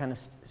construct to kind of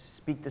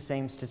speak the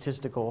same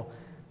statistical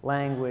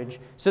language.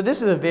 So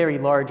this is a very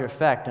large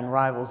effect and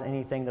rivals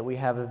anything that we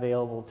have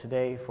available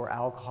today for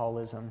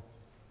alcoholism.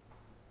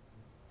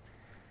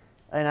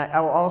 And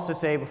I will also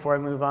say before I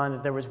move on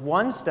that there was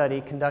one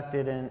study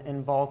conducted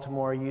in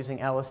Baltimore using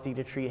LSD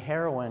to treat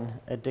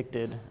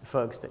heroin-addicted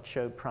folks that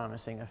showed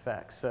promising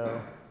effects.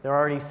 So there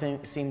already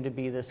seemed to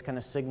be this kind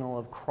of signal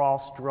of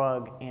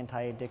cross-drug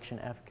anti-addiction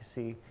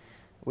efficacy,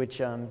 which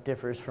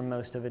differs from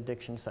most of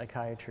addiction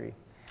psychiatry.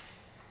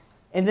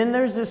 And then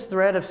there's this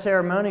thread of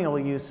ceremonial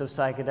use of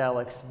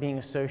psychedelics being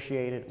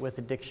associated with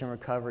addiction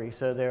recovery.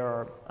 So there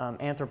are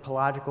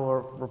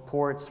anthropological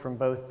reports from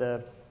both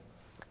the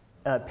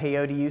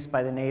peyote use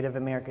by the Native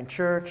American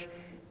Church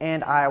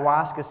and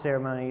ayahuasca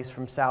ceremonies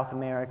from South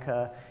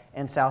America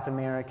and South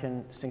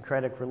American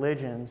syncretic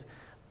religions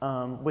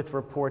with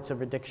reports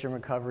of addiction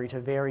recovery to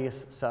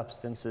various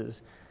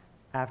substances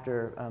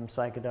after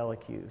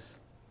psychedelic use.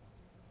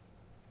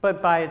 But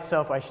by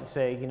itself, I should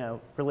say, you know,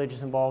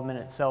 religious involvement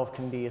itself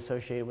can be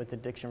associated with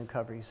addiction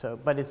recovery. So,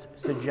 but it's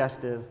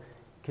suggestive,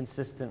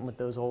 consistent with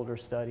those older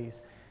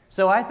studies.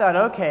 So I thought,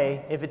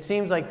 okay, if it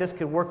seems like this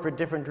could work for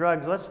different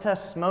drugs, let's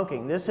test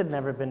smoking. This had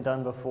never been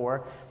done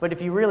before. But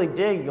if you really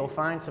dig, you'll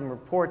find some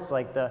reports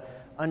like the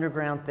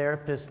underground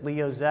therapist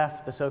Leo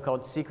Zeff, the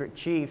so-called secret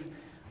chief.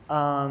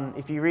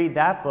 If you read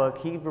that book,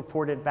 he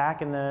reported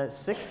back in the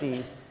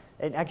 60s,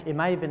 it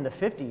might have been the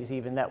 50s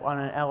even, that on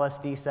an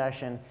LSD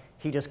session,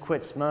 he just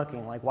quit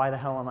smoking. Like, why the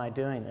hell am I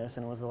doing this?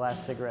 And it was the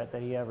last cigarette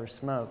that he ever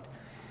smoked.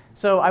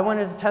 So I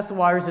wanted to test the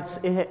waters.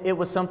 It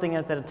was something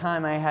at the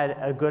time I had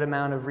a good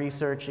amount of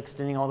research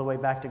extending all the way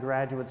back to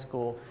graduate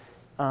school,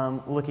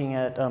 looking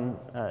at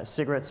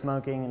cigarette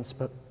smoking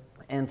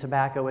and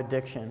tobacco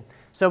addiction.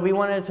 So we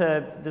wanted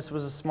to, this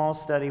was a small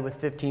study with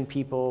 15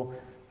 people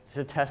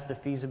to test the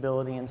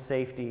feasibility and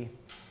safety.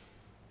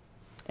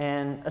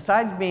 And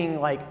aside being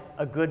like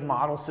a good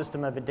model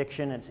system of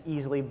addiction, it's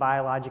easily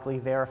biologically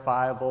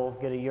verifiable,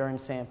 get a urine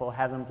sample,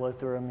 have them blow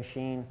through a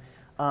machine.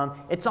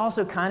 It's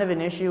also kind of an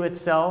issue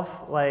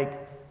itself, like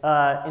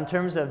in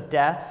terms of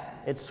deaths,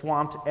 it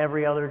swamped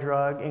every other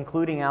drug,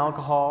 including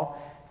alcohol.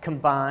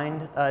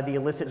 Combined, the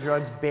illicit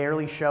drugs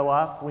barely show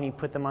up when you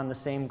put them on the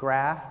same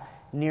graph.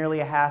 Nearly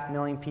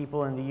 500,000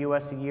 people in the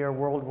US a year.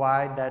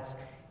 Worldwide, that's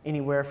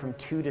anywhere from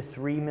 2 to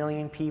 3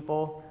 million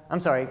people. I'm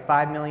sorry,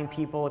 5 million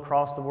people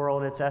across the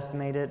world, it's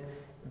estimated,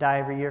 die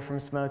every year from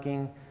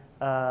smoking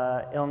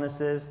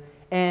illnesses.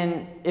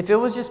 And if it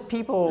was just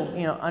people,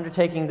 you know,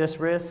 undertaking this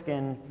risk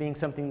and being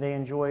something they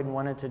enjoyed and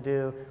wanted to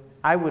do,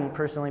 I wouldn't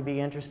personally be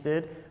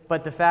interested.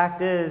 But the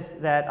fact is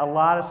that a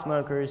lot of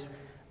smokers,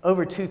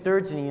 over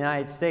 2/3 in the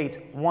United States,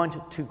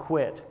 want to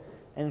quit.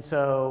 And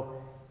so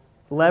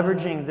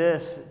leveraging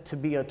this to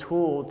be a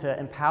tool to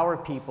empower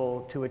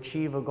people to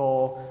achieve a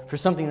goal for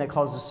something that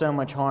causes so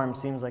much harm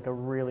seems like a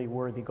really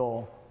worthy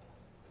goal.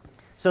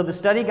 So the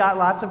study got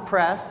lots of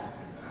press.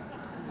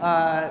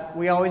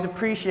 We always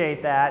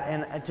appreciate that.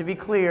 And to be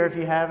clear, if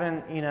you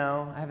haven't, you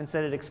know, I haven't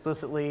said it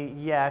explicitly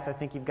yet, I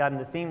think you've gotten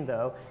the theme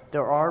though,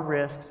 there are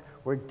risks.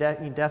 You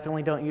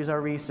definitely don't use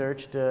our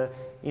research to,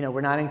 you know,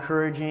 we're not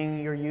encouraging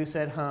your use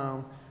at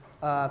home.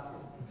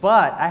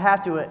 But I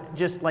have to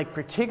just like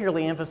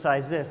particularly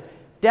emphasize this.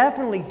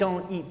 Definitely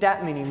don't eat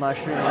that many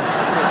mushrooms.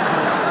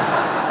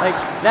 Like,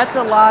 that's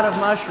a lot of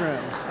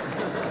mushrooms.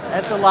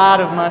 That's a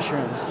lot of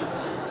mushrooms.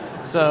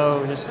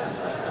 So just...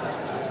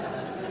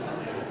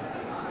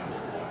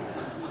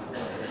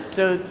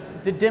 So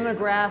the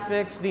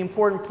demographics, the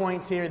important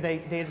points here, they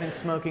had been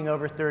smoking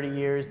over 30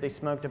 years. They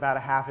smoked about a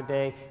half a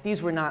day.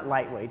 These were not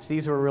lightweights.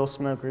 These were real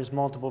smokers,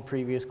 multiple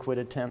previous quit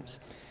attempts.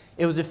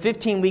 It was a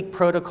 15-week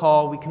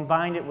protocol. We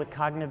combined it with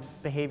cognitive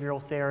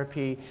behavioral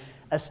therapy,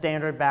 a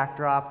standard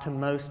backdrop to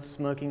most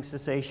smoking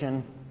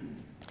cessation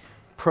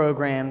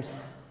programs.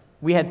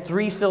 We had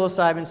 3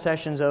 psilocybin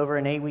sessions over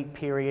an 8-week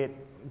period,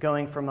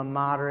 going from a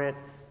moderate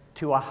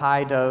to a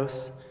high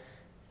dose.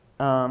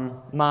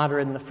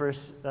 Moderate in the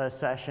first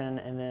session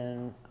and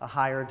then a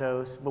higher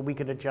dose, but we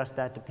could adjust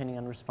that depending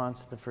on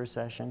response to the first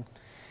session.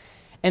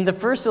 And the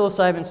first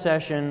psilocybin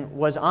session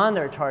was on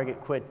their target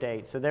quit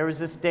date. So there was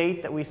this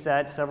date that we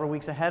set several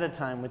weeks ahead of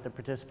time with the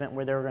participant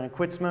where they were going to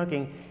quit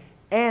smoking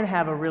and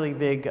have a really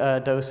big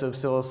dose of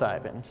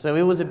psilocybin. So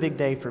it was a big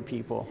day for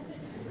people.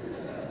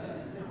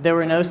 There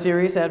were no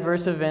serious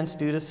adverse events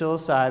due to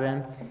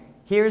psilocybin.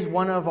 Here's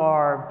one of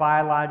our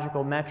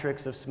biological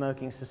metrics of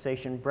smoking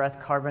cessation,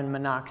 breath carbon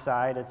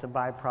monoxide. It's a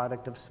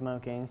byproduct of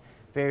smoking,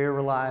 very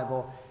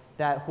reliable.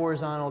 That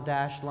horizontal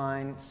dashed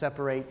line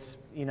separates,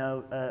 you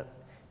know,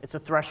 it's a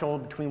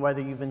threshold between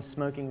whether you've been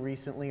smoking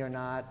recently or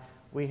not.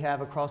 We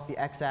have across the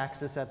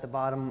x-axis at the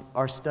bottom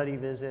our study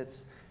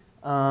visits.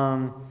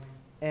 And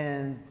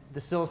the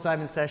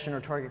psilocybin session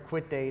or target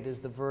quit date is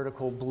the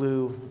vertical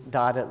blue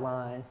dotted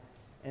line.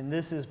 And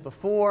this is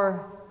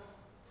before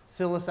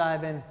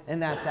psilocybin,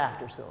 and that's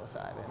after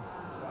psilocybin.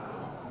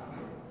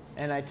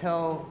 And I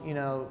tell, you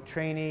know,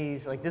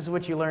 trainees, like, this is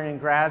what you learn in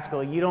grad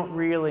school. You don't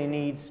really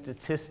need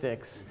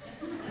statistics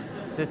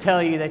to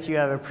tell you that you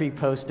have a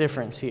pre-post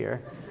difference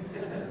here.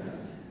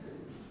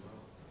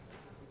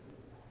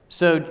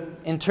 So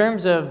in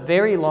terms of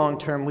very long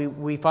term,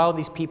 we followed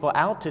these people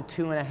out to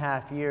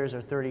 2.5 years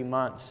or 30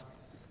 months.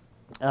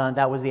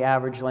 That was the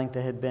average length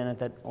that had been at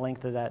that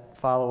length of that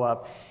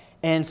follow-up.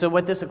 And so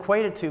what this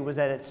equated to was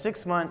that at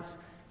 6 months,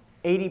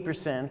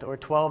 80%, or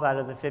 12 out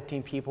of the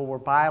 15 people, were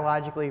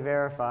biologically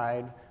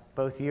verified,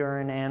 both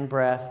urine and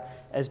breath,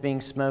 as being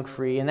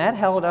smoke-free. And that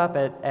held up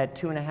at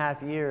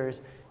 2.5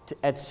 years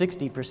at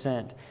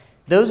 60%.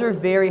 Those are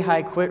very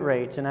high quit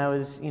rates, and I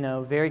was,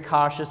 very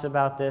cautious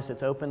about this.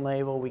 It's open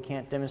label. We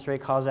can't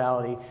demonstrate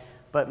causality.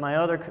 But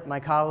my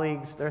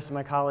colleagues, the rest of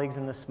my colleagues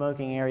in the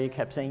smoking area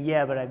kept saying,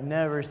 yeah, but I've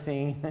never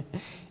seen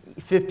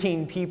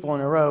 15 people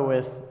in a row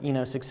with,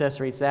 success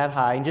rates that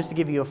high. And just to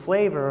give you a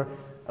flavor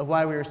of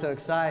why we were so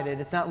excited,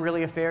 it's not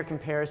really a fair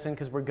comparison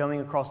because we're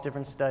going across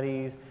different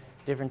studies,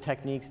 different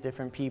techniques,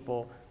 different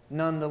people.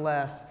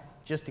 Nonetheless,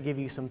 just to give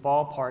you some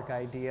ballpark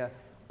idea,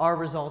 our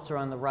results are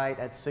on the right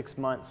at 6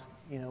 months,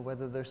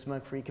 whether they're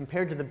smoke-free,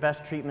 compared to the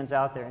best treatments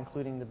out there,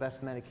 including the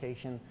best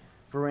medication,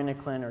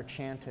 varenicline or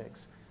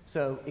Chantix.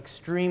 So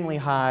extremely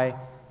high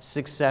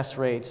success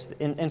rates.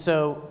 And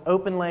so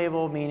open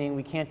label, meaning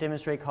we can't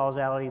demonstrate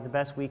causality, the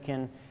best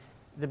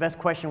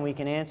question we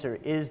can answer,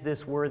 is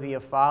this worthy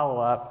of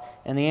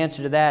follow-up? And the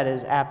answer to that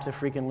is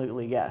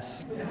abso-freaking-lutely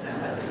yes.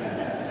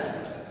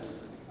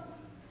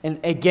 And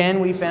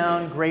again, we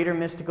found greater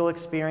mystical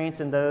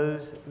experience in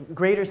those,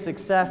 greater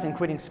success in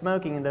quitting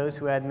smoking in those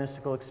who had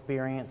mystical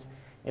experience.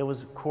 It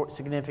was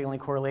significantly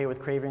correlated with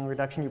craving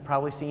reduction. You've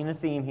probably seen a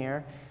theme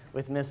here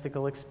with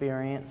mystical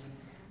experience.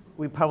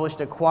 We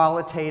published a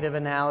qualitative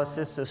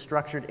analysis, so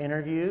structured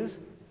interviews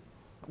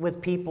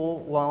with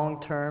people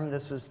long-term.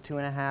 This was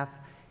 2.5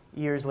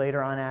 years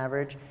later on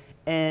average.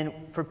 And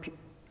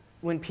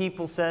when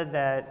people said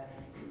that,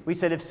 we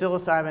said, if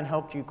psilocybin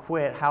helped you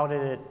quit, how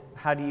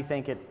do you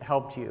think it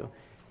helped you?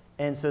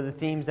 And so the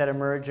themes that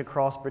emerged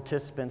across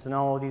participants, and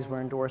all of these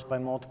were endorsed by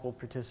multiple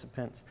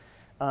participants,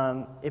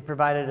 it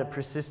provided a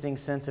persisting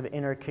sense of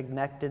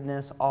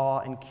interconnectedness, awe,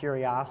 and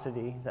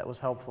curiosity that was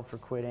helpful for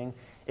quitting.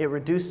 It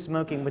reduced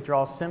smoking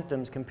withdrawal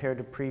symptoms compared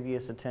to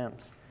previous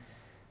attempts.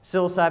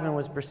 Psilocybin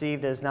was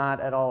perceived as not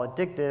at all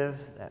addictive.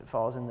 That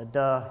falls in the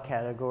duh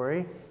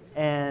category.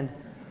 And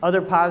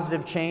other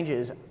positive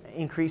changes,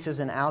 increases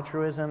in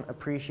altruism,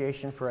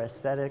 appreciation for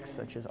aesthetics,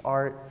 such as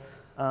art.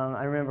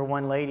 I remember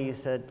one lady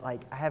said, I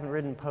haven't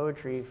written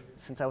poetry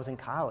since I was in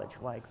college.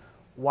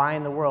 Why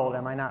in the world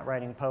am I not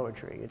writing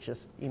poetry? It's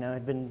just, it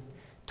had been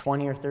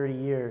 20 or 30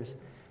 years.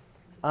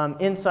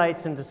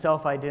 Insights into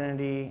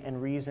self-identity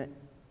and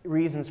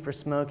reasons for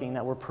smoking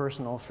that were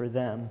personal for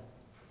them.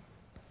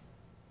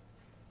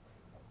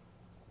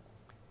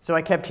 So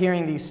I kept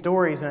hearing these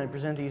stories, and I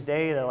present these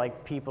data,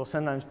 people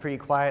sometimes pretty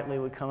quietly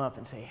would come up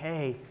and say,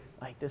 hey,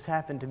 this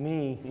happened to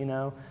me,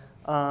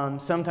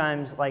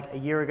 sometimes a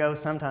year ago,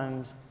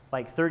 sometimes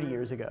 30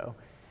 years ago.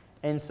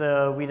 And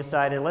so we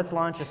decided, let's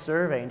launch a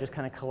survey and just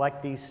kind of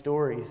collect these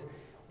stories.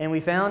 And we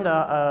found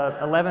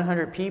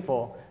 1,100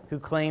 people who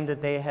claimed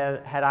that they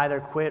had either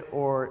quit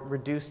or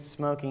reduced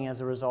smoking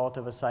as a result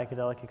of a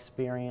psychedelic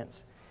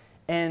experience.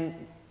 And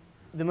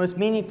the most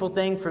meaningful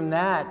thing from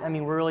that,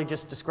 we're really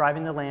just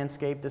describing the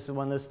landscape. This is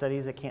one of those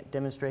studies that can't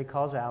demonstrate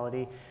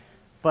causality.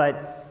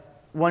 But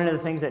one of the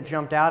things that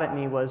jumped out at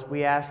me was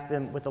we asked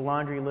them with a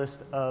laundry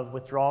list of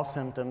withdrawal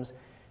symptoms,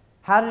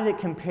 how did it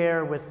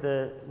compare with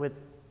the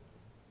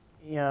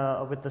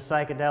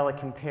psychedelic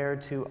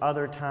compared to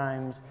other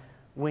times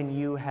when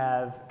you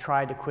have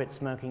tried to quit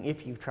smoking,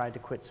 if you've tried to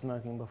quit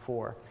smoking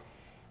before.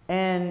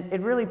 And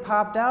it really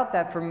popped out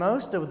that for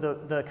most of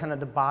the kind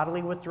of the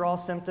bodily withdrawal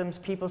symptoms,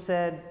 people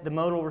said the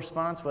modal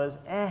response was,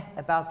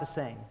 about the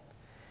same.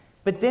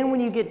 But then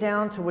when you get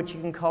down to what you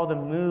can call the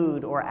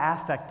mood or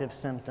affective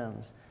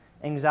symptoms,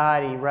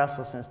 anxiety,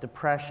 restlessness,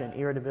 depression,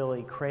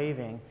 irritability,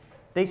 craving,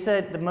 they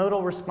said the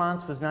modal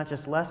response was not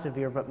just less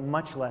severe, but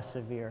much less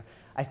severe.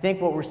 I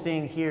think what we're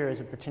seeing here is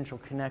a potential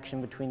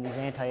connection between these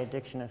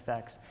anti-addiction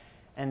effects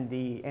and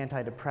the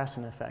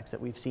antidepressant effects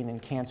that we've seen in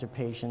cancer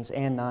patients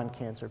and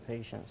non-cancer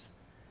patients.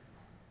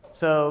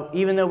 So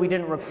even though we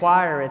didn't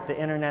require it, the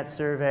internet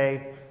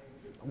survey,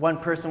 one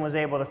person was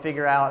able to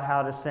figure out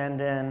how to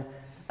send in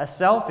a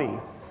selfie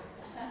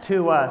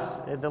to us,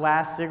 the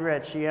last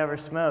cigarette she ever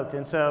smoked.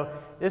 And so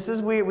this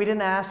is weird. We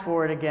didn't ask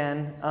for it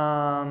again,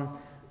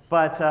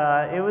 but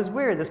it was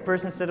weird. This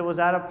person said it was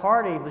at a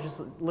party,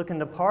 just looking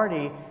to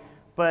party,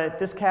 but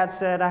this cat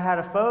said, I had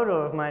a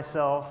photo of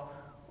myself,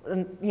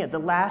 and, the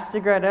last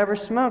cigarette ever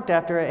smoked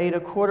after I ate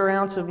a 1/4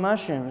 ounce of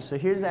mushrooms. So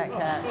here's that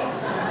cat.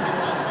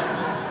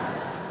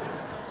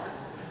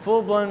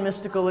 Full-blown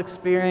mystical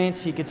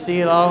experience. You could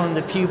see it all in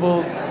the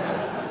pupils.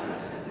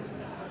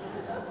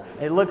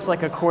 It looks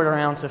like a 1/4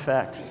 ounce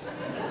effect.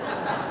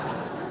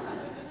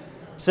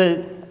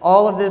 So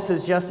all of this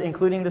is just,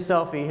 including the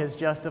selfie, has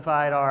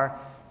justified our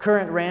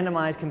current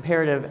randomized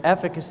comparative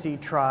efficacy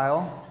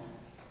trial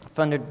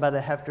funded by the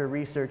Hefter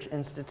Research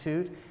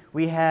Institute.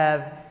 We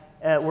have,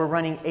 we're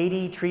running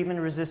 80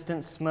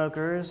 treatment-resistant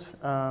smokers.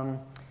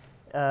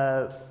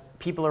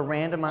 People are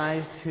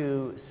randomized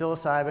to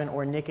psilocybin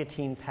or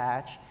nicotine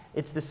patch.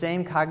 It's the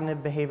same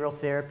cognitive behavioral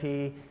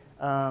therapy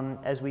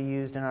as we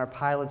used in our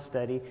pilot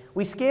study.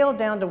 We scaled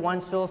down to 1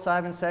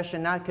 psilocybin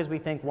session, not because we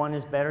think one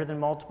is better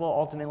than multiple.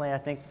 Ultimately, I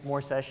think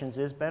more sessions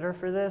is better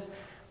for this.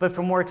 But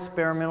for more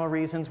experimental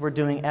reasons, we're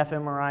doing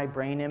fMRI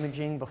brain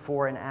imaging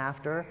before and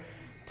after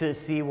to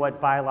see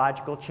what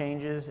biological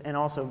changes, and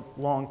also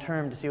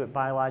long-term to see what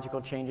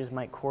biological changes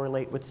might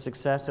correlate with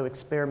success. So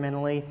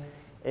experimentally,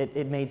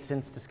 it made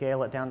sense to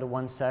scale it down to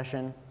 1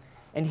 session.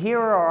 And here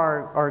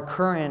are our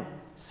current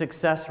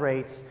success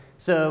rates.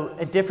 So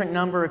a different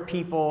number of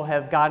people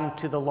have gotten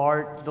to the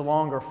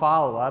longer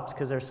follow-ups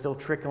because they're still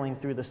trickling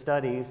through the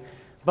studies.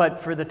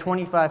 But for the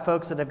 25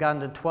 folks that have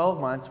gotten to 12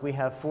 months, we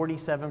have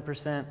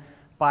 47%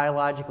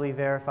 biologically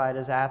verified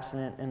as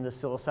abstinent in the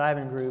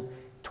psilocybin group,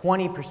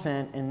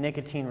 20% in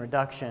nicotine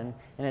reduction,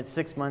 and at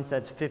 6 months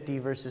that's 50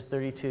 versus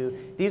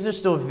 32. These are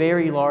still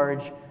very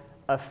large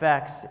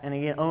effects, and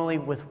again, only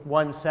with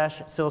one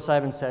session,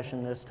 psilocybin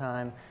session this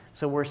time.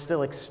 So we're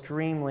still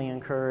extremely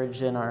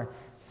encouraged in our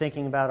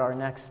thinking about our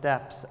next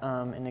steps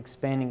and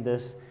expanding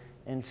this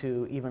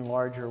into even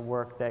larger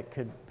work that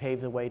could pave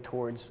the way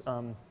towards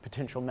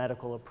potential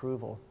medical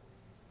approval.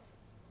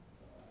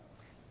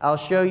 I'll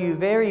show you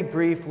very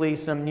briefly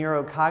some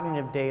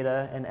neurocognitive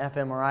data and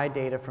fMRI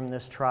data from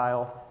this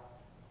trial.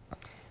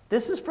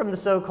 This is from the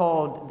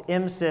so-called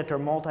MSIT, or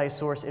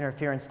multi-source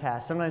interference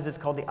task. Sometimes it's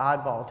called the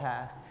oddball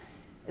task.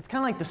 It's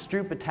kind of like the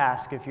Strupa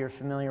task, if you're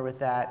familiar with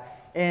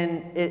that.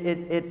 And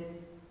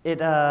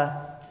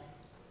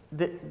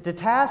the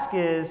task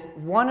is,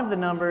 one of the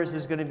numbers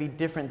is going to be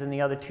different than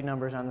the other two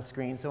numbers on the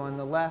screen. So on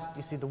the left,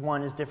 you see the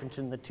 1 is different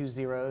than the 2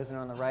 zeros, and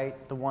on the right,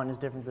 the 1 is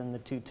different than the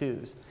 2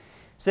 2s.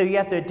 So you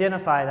have to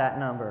identify that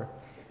number.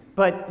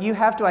 But you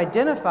have to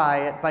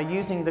identify it by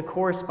using the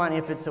corresponding,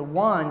 if it's a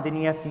 1, then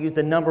you have to use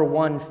the number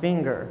 1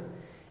 finger.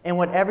 And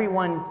what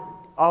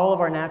all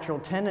of our natural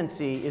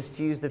tendency is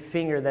to use the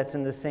finger that's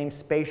in the same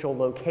spatial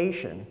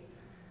location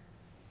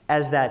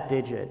as that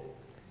digit.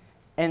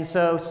 And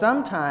so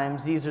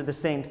sometimes these are the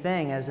same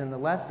thing as in the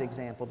left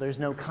example. There's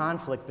no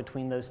conflict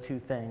between those two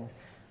things.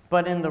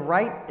 But in the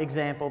right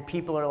example,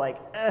 people are like,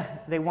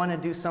 they want to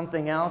do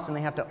something else, and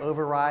they have to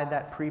override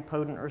that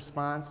prepotent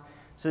response.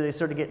 So they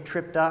sort of get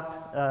tripped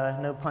up,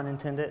 no pun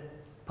intended,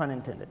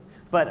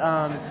 But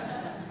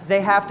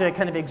they have to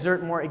kind of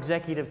exert more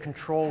executive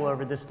control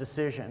over this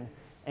decision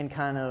and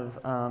kind of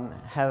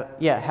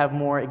have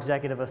more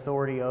executive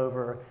authority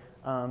over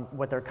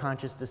what their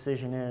conscious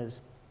decision is.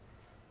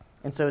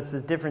 And so it's the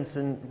difference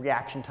in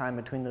reaction time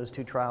between those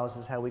two trials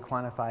is how we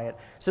quantify it.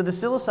 So the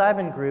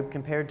psilocybin group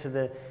compared to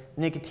the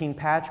nicotine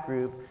patch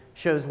group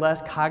shows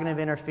less cognitive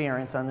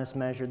interference on this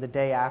measure the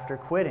day after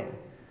quitting,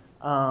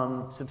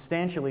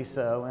 substantially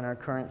so in our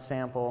current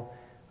sample.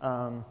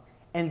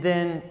 And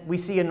then we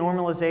see a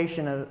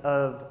normalization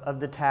of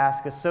the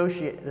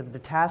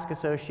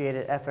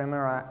task-associated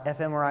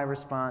fMRI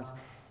response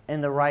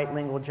in the right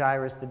lingual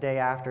gyrus the day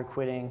after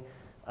quitting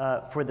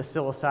for the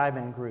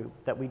psilocybin group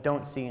that we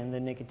don't see in the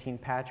nicotine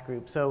patch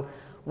group. So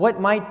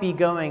what might be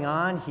going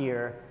on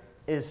here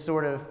is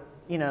sort of,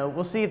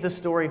 we'll see if the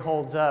story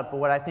holds up, but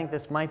what I think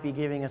this might be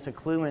giving us a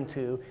clue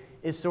into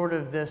is sort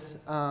of this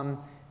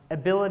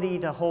ability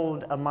to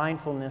hold a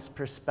mindfulness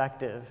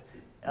perspective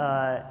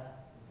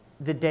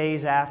the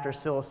days after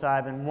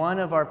psilocybin. One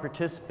of our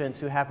participants,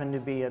 who happened to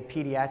be a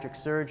pediatric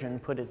surgeon,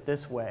 put it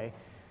this way.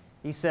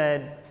 He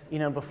said,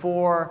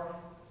 before,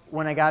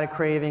 when I got a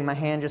craving, my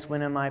hand just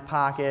went in my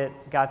pocket,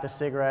 got the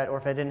cigarette, or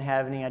if I didn't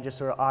have any, I just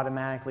sort of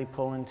automatically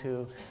pull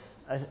into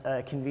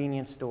a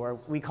convenience store.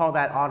 We call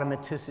that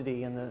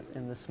automaticity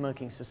in the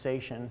smoking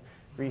cessation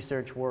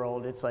research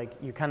world. It's like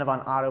you're kind of on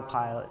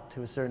autopilot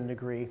to a certain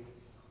degree.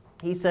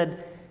 He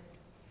said,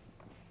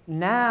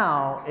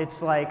 now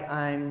it's like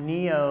I'm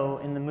Neo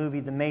in the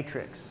movie The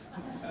Matrix,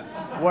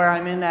 where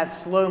I'm in that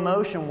slow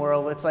motion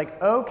world. It's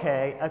like,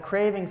 okay, a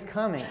craving's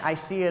coming. I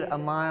see it a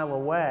mile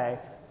away.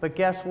 But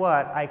guess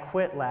what? I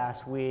quit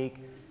last week.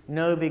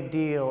 No big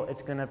deal.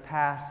 It's going to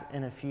pass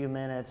in a few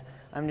minutes.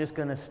 I'm just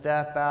going to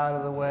step out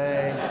of the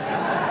way,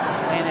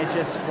 and it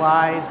just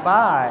flies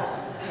by.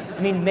 I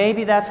mean,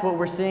 maybe that's what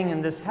we're seeing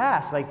in this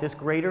task, like this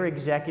greater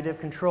executive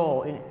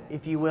control,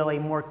 if you will, a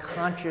more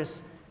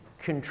conscious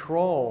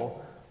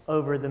control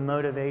over the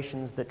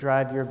motivations that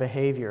drive your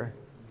behavior.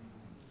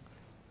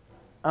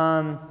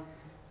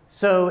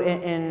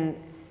 So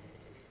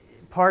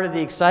part of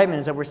the excitement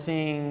is that we're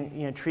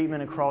seeing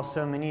treatment across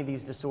so many of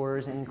these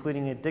disorders,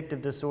 including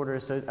addictive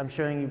disorders. So I'm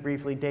showing you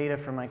briefly data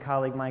from my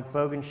colleague Mike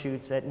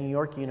Bogenschutz at New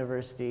York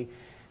University.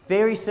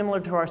 Very similar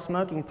to our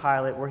smoking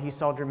pilot, where he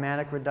saw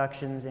dramatic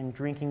reductions in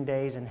drinking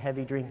days and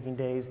heavy drinking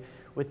days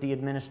with the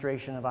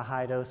administration of a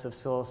high dose of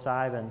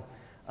psilocybin.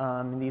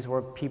 And these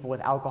were people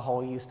with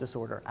alcohol use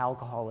disorder,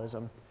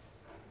 alcoholism.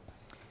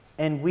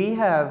 And we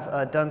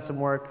have done some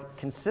work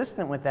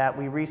consistent with that.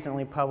 We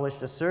recently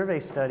published a survey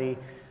study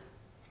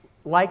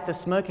like the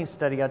smoking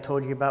study I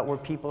told you about, where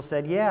people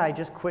said, yeah, I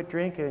just quit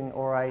drinking,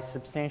 or I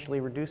substantially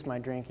reduced my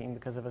drinking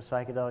because of a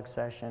psychedelic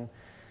session.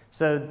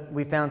 So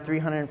we found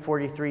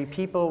 343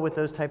 people with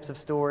those types of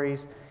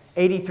stories.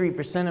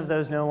 83% of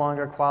those no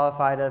longer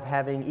qualified of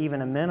having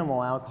even a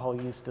minimal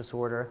alcohol use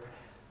disorder.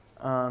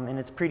 And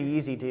it's pretty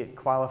easy to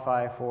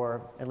qualify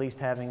for at least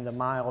having the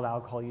mild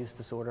alcohol use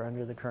disorder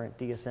under the current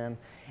DSM.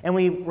 And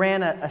we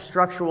ran a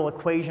structural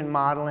equation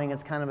modeling.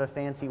 It's kind of a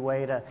fancy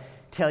way to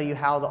tell you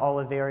how all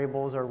the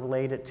variables are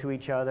related to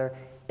each other.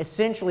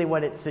 Essentially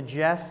what it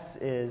suggests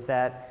is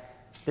that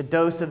the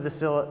dose of the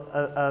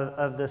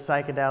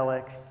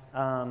psychedelic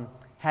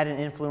had an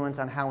influence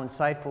on how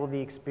insightful the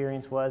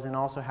experience was and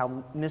also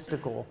how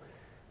mystical,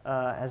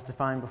 as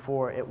defined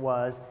before, it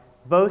was.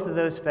 Both of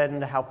those fed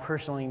into how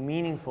personally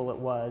meaningful it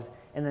was,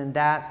 and then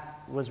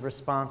that was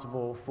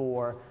responsible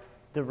for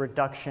the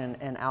reduction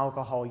in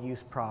alcohol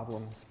use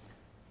problems.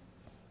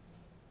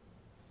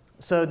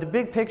 So the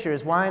big picture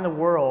is, why in the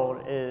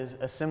world is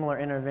a similar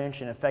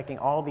intervention affecting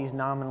all these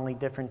nominally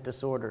different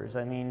disorders?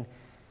 I mean,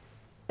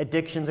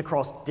 addictions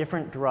across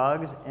different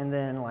drugs, and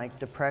then like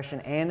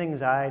depression and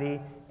anxiety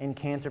in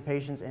cancer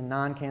patients and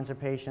non-cancer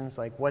patients.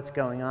 Like, what's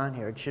going on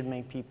here? It should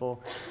make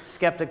people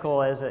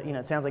skeptical as a,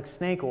 it sounds like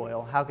snake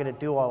oil. How could it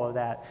do all of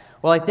that?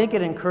 Well, I think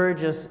it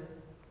encourages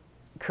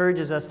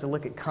us to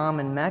look at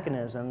common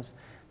mechanisms.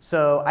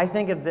 So I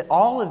think of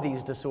all of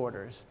these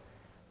disorders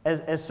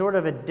as sort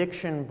of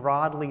addiction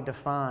broadly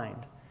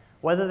defined,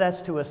 whether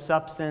that's to a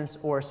substance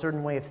or a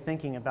certain way of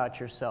thinking about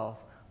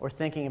yourself or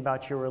thinking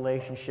about your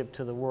relationship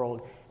to the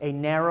world, a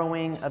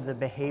narrowing of the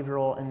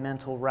behavioral and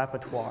mental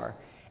repertoire.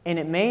 And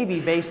it may be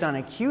based on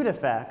acute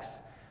effects.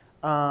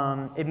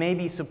 It may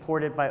be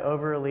supported by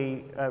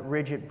overly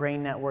rigid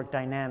brain network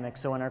dynamics.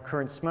 So in our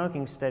current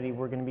smoking study,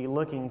 we're going to be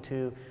looking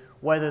to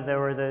whether there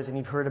were those, and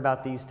you've heard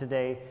about these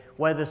today,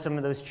 whether some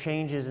of those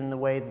changes in the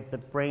way that the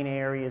brain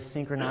areas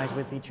synchronize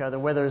with each other,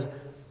 whether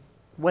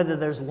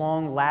there's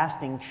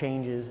long-lasting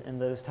changes in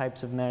those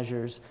types of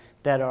measures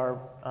that are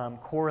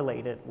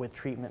correlated with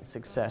treatment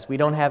success. We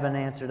don't have an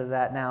answer to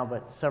that now,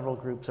 but several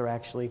groups are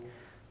actually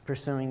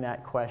pursuing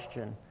that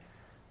question.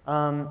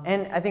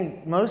 And I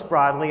think most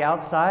broadly,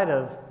 outside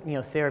of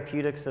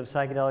therapeutics of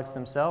psychedelics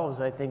themselves,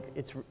 I think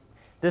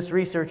this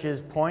research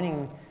is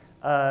pointing.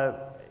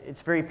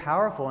 It's very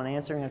powerful in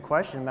answering a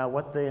question about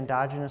what the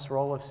endogenous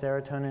role of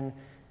serotonin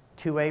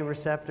 2A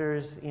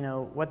receptors,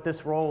 what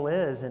this role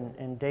is,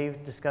 and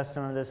Dave discussed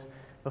some of this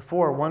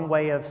before. One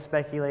way of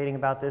speculating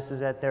about this is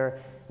that they're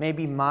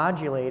maybe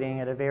modulating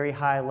at a very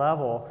high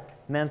level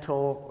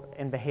mental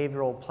and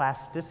behavioral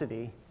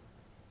plasticity,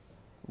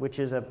 which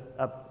is a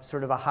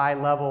sort of a high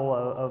level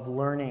of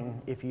learning,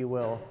 if you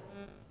will.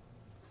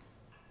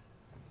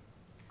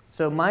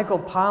 So Michael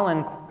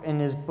Pollan, in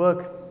his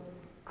book,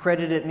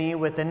 credited me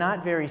with a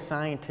not very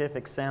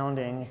scientific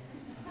sounding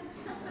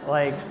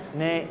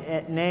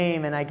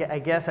name, and I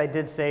guess I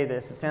did say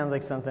this. It sounds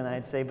like something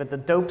I'd say, but the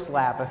dope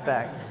slap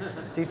effect.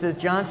 So he says,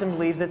 Johnson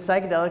believes that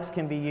psychedelics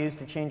can be used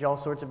to change all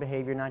sorts of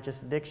behavior, not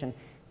just addiction.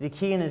 The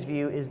key in his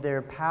view is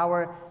their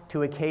power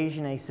to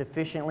occasion a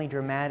sufficiently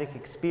dramatic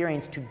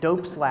experience to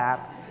dope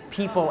slap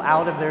people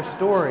out of their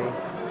story.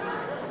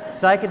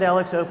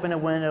 Psychedelics open a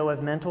window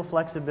of mental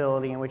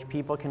flexibility in which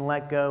people can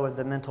let go of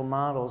the mental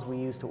models we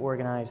use to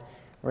organize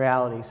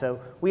reality.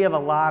 So we have a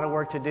lot of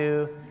work to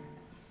do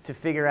to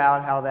figure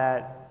out how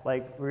that,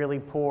 really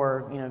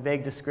poor,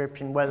 vague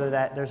description, whether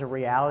there's a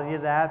reality to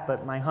that,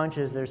 but my hunch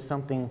is there's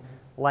something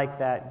like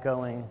that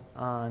going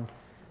on.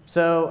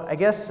 So I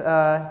guess,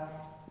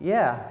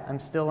 yeah, I'm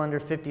still under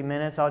 50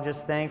 minutes. I'll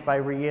just thank by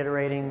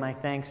reiterating my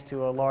thanks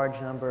to a large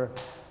number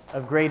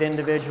of great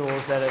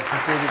individuals that have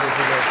contributed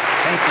to this.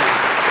 Thank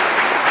you.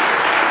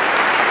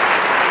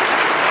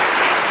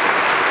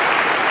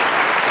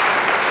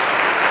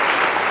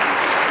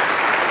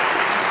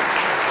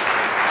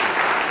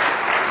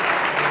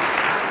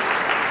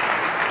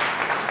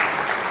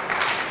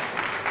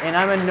 And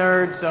I'm a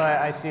nerd, so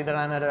I see that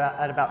I'm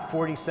at about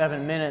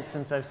 47 minutes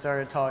since I've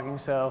started talking.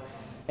 So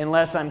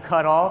unless I'm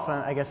cut off,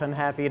 I guess I'm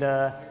happy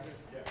to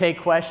take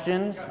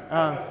questions. 10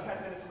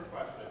 minutes for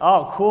questions.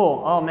 Oh,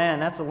 cool. Oh, man,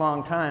 that's a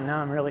long time. Now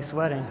I'm really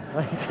sweating.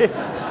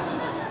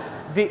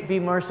 Be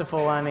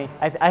merciful on me.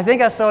 I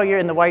think I saw you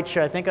in the white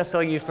shirt. I think I saw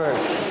you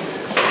first.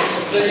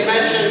 So you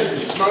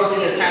mentioned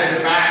smoking as kind of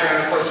the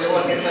background. Of course, you're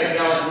looking at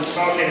psychedelics and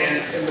smoking,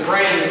 and in the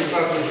brain,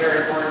 smoking is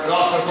very important, but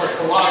also, of course,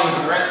 the lungs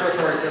and the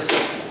respiratory system.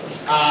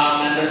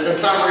 And there's been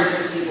some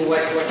research people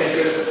look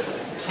into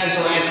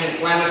potential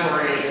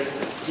anti-inflammatory.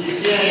 Do you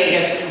see any,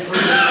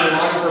 improvements in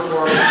lung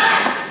performance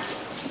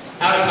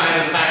outside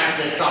of the fact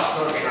that they stop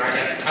smoking, or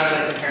how do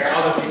they compare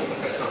other people that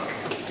quit smoking?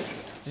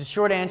 The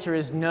short answer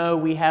is no,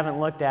 we haven't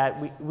looked at.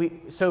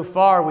 So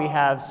far, we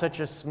have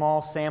such a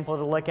small sample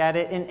to look at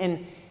it.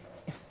 And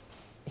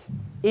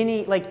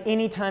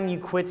any time you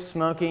quit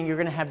smoking, you're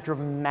going to have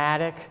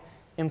dramatic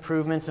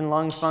improvements in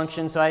lung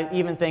function. So I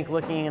even think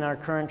looking in our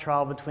current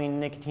trial between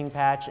nicotine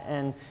patch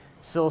and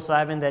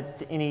psilocybin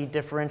that any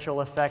differential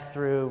effect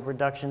through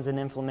reductions in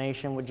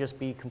inflammation would just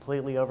be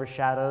completely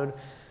overshadowed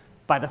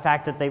by the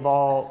fact that they've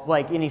all,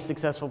 any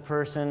successful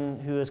person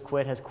who has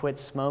quit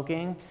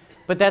smoking.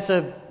 But that's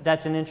an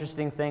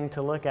interesting thing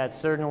to look at.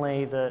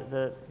 Certainly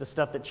the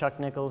stuff that Chuck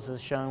Nichols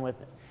has shown with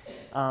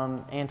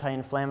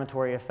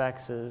anti-inflammatory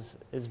effects is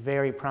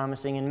very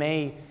promising and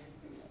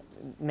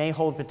may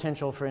hold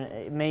potential for,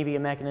 maybe a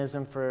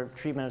mechanism for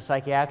treatment of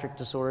psychiatric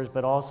disorders,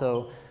 but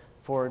also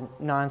for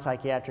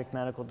non-psychiatric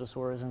medical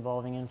disorders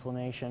involving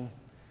inflammation.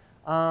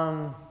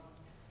 I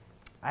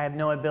have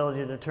no ability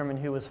to determine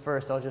who was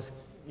first. I'll just,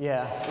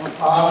 yeah.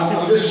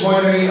 I'm just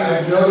wondering,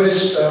 I've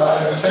noticed,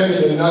 I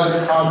attended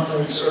another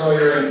conference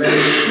earlier in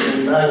May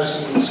in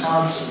Madison,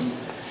 Wisconsin,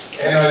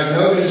 And I've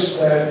noticed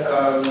that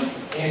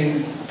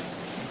in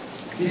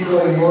people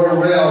in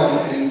your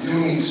realm, in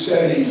doing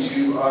studies,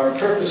 you are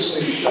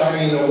purposely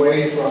shying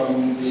away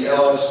from the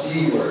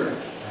LSD word.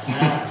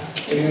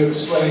 Can you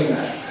explain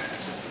that?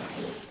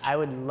 I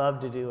would love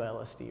to do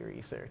LSD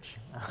research.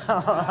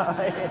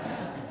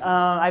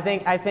 I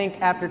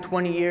think after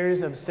 20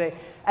 years of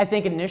I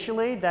think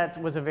initially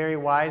that was a very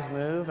wise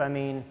move. I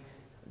mean,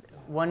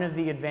 one of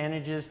the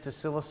advantages to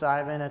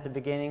psilocybin at the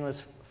beginning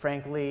was,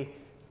 frankly,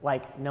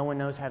 like no one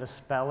knows how to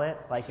spell it,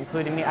 like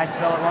including me. I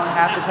spell it wrong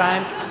half the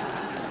time.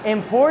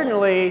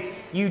 Importantly,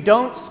 you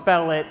don't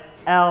spell it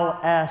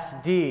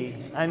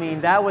LSD. I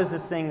mean, that was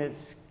this thing that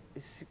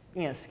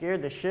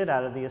scared the shit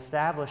out of the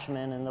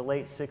establishment in the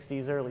late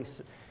 60s, early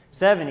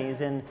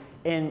 70s.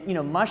 And you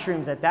know,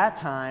 mushrooms at that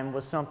time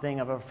was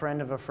something of a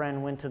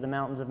friend went to the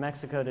mountains of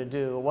Mexico to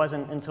do. It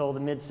wasn't until the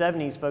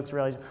mid-70s folks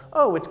realized,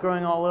 oh, it's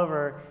growing all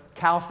over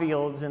cow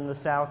fields in the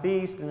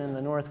southeast and in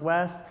the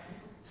northwest.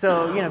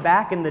 So, you know,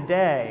 back in the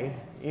day,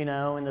 you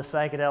know, in the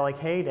psychedelic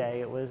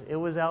heyday, it was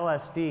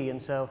LSD.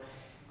 And so,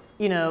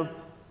 you know,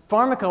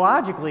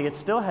 pharmacologically, it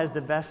still has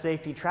the best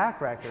safety track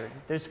record.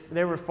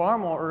 There were far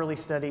more early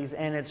studies,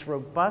 and it's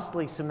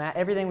robustly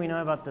everything we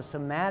know about the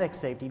somatic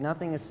safety,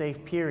 nothing is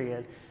safe,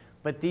 period.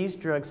 But these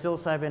drugs,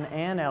 psilocybin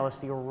and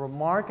LSD, are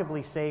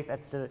remarkably safe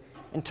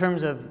in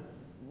terms of,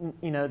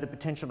 you know, the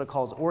potential to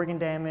cause organ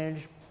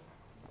damage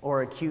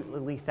or acute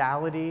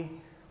lethality.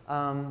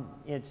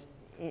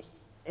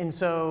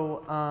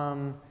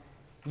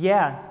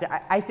 Yeah,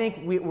 I think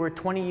we're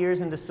 20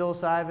 years into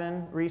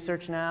psilocybin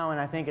research now, and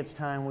I think it's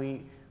time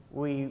we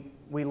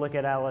look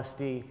at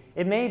LSD.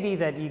 It may be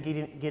that you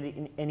get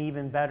an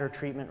even better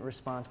treatment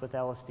response with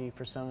LSD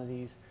for some of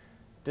these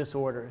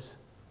disorders.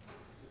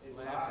 It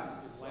lasts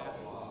so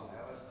long.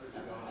 LSD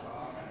goes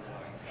on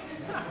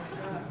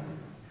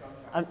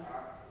and like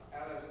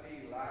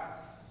LSD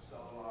lasts so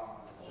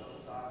long.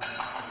 Psilocybin is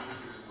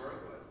easy to work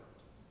with.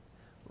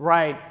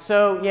 Right.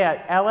 So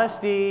yeah,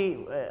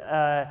 LSD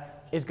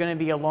is going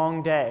to be a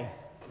long day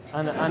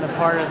on the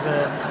part of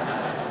the.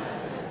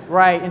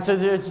 Right, and so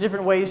there's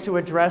different ways to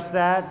address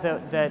that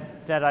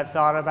I've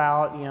thought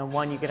about. You know,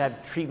 one, you could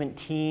have treatment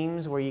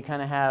teams where you kind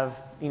of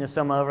have, you know,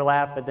 some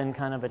overlap, but then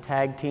kind of a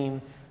tag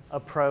team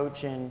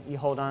approach, and you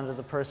hold on to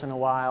the person a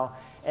while.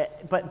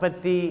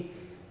 But there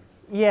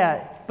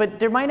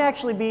might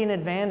actually be an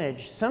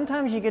advantage.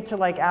 Sometimes you get to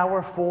like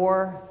hour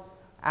 4,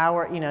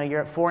 you know,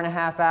 you're at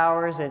 4.5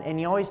 hours, and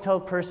you always tell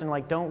the person,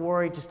 like, don't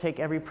worry, just take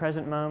every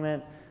present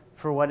moment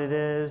for what it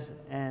is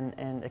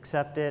and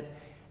accept it.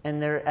 And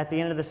they're at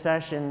the end of the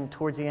session,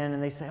 towards the end,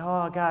 and they say,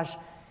 oh gosh,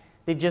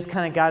 they've just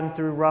kind of gotten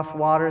through rough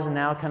waters, and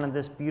now kind of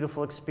this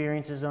beautiful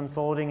experience is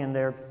unfolding, and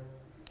they're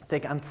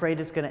thinking, I'm afraid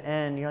it's going to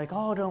end. You're like,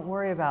 oh, don't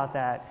worry about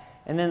that.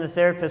 And then the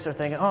therapists are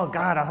thinking, oh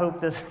God, I hope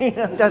this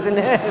doesn't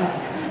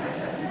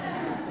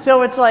end.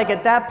 So it's like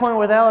at that point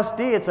with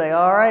LSD, it's like,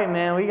 all right,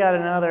 man, we got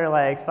another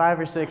like 5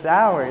 or 6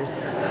 hours.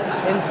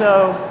 And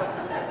so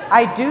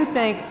I do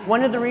think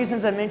one of the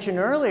reasons I mentioned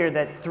earlier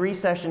that 3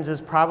 sessions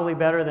is probably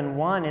better than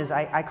 1 is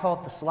I call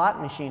it the slot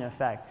machine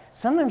effect.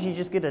 Sometimes you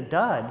just get a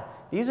dud.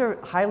 These are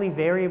highly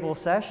variable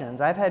sessions.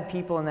 I've had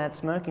people in that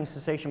smoking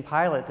cessation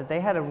pilot that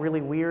they had a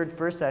really weird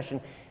first session,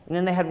 and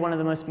then they had one of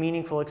the most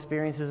meaningful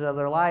experiences of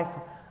their life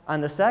on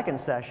the second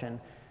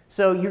session.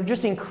 So you're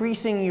just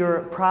increasing your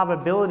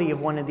probability of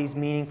one of these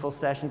meaningful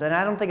sessions, and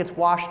I don't think it's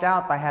washed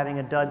out by having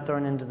a dud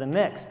thrown into the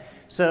mix.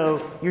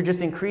 So you're just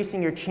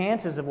increasing your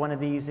chances of one of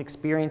these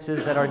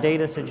experiences that our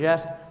data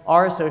suggest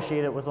are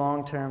associated with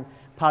long-term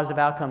positive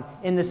outcome.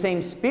 In the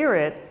same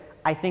spirit,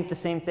 I think the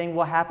same thing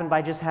will happen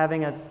by just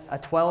having a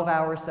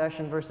 12-hour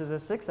session versus a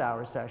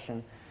 6-hour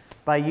session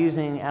by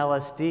using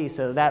LSD.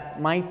 So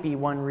that might be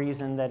one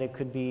reason that it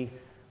could be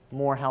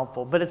more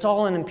helpful. But it's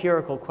all an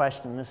empirical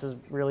question. This is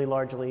really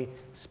largely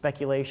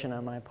speculation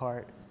on my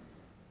part.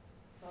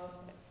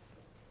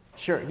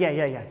 Sure, yeah.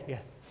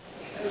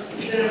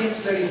 Is there any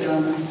study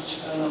done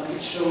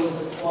which shows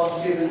the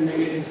positive and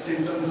negative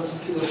symptoms of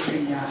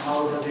schizophrenia?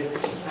 How does it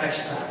affect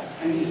that?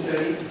 Any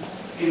study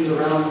in the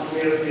realm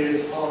where there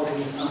is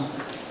already some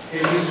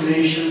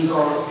hallucinations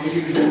or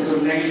delusions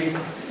or negative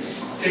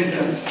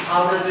symptoms?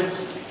 How does it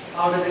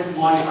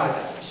modify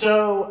that?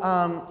 So,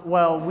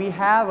 well, we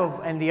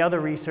have, and the other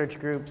research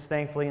groups,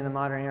 thankfully, in the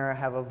modern era,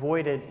 have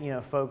avoided, you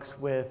know, folks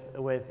with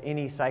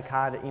any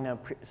psychotic, you know,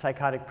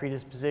 psychotic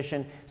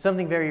predisposition.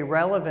 Something very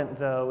relevant,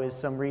 though, is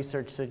some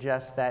research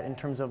suggests that in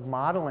terms of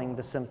modeling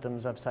the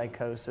symptoms of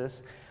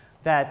psychosis,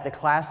 that the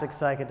classic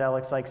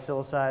psychedelics like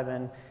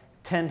psilocybin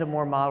tend to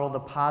more model the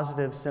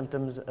positive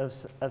symptoms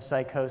of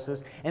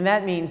psychosis, and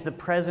that means the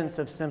presence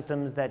of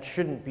symptoms that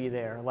shouldn't be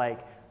there,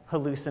 like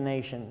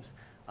hallucinations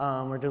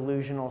or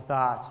delusional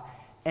thoughts.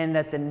 And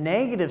that the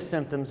negative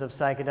symptoms of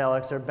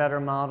psychedelics are better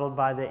modeled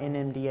by the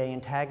NMDA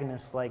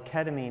antagonists like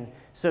ketamine.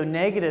 So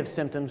negative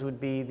symptoms would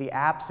be the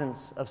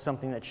absence of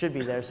something that should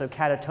be there. So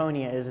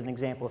catatonia is an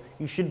example.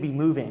 You should be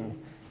moving,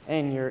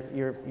 and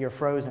you're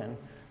frozen.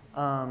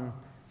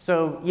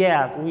 So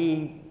yeah,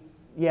 we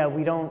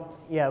don't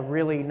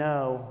really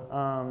know.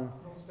 No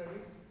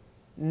studies?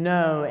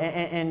 No,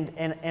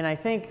 and I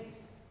think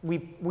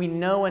we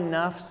know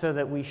enough so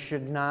that we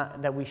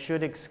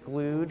should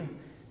exclude,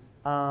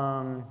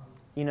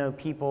 you know,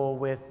 people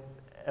with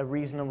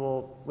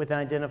with an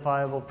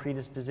identifiable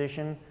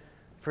predisposition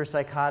for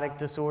psychotic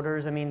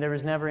disorders. I mean, there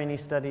was never any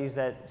studies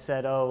that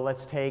said, oh,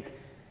 let's take,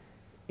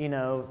 you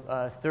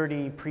know,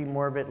 30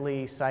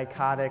 premorbidly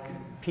psychotic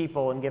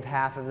people and give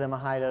half of them a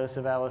high dose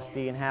of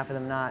LSD and half of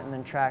them not, and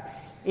then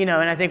track, you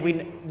know. And I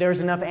think there's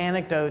enough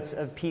anecdotes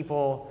of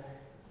people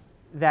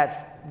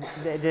that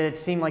it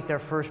seemed like their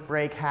first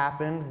break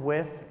happened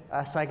with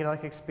a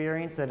psychedelic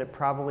experience, that it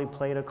probably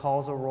played a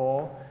causal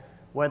role.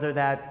 Whether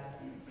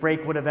that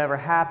break would have ever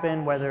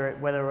happened, whether it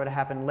would have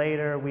happened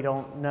later, we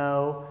don't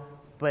know.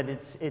 But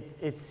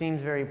it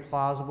seems very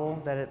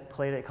plausible that it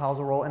played a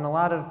causal role. And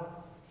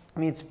I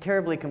mean, it's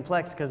terribly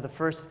complex because the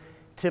first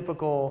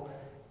typical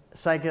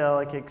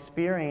psychedelic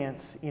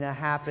experience, you know,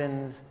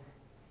 happens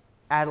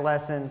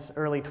adolescence,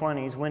 early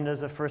 20s. When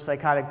does the first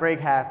psychotic break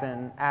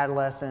happen?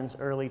 Adolescence,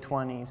 early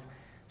 20s.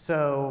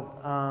 So,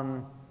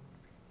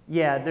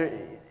 yeah,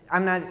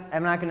 I'm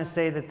not going to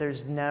say that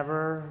there's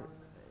never,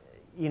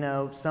 you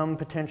know, some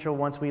potential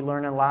once we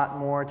learn a lot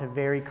more to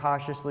very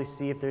cautiously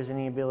see if there's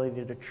any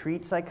ability to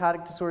treat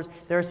psychotic disorders.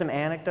 There are some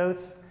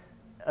anecdotes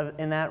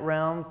in that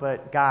realm,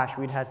 but gosh,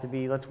 we'd have to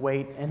be, let's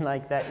wait, and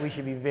like that, we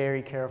should be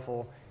very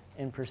careful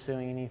in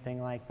pursuing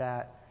anything like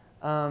that.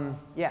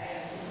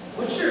 Yes?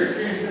 What's your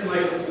experience been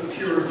like with the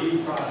peer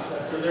review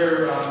process? Are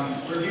there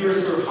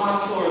reviewers who are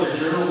hostile, or are there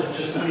journals that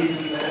just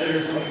leave the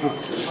editors when it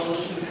comes to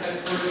publishing this type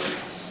of work?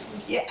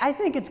 Yeah, I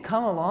think it's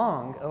come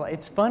along.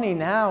 It's funny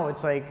now,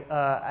 it's like,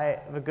 I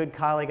have a good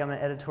colleague on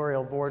the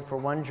editorial board for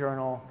one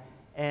journal,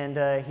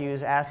 and he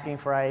was asking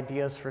for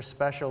ideas for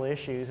special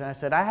issues, and I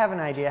said, I have an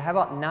idea. How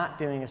about not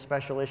doing a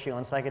special issue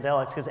on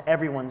psychedelics, because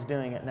everyone's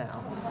doing it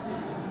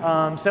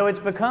now. So it's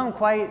become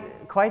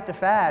quite the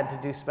fad to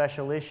do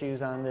special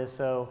issues on this,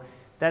 so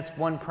that's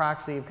one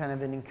proxy of kind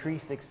of an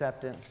increased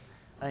acceptance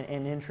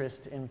and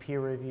interest in peer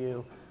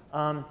review.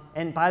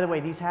 And by the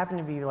way, these happen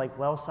to be like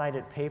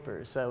well-cited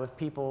papers, so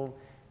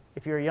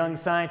if you're a young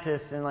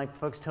scientist and like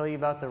folks tell you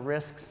about the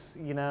risks,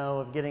 you know,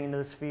 of getting into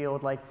this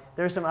field, like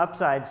there's some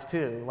upsides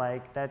too.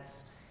 Like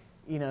that's,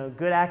 you know,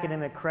 good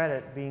academic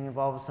credit being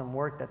involved with some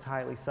work that's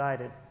highly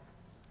cited.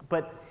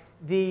 But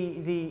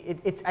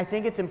I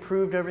think it's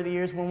improved over the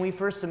years. When we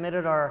first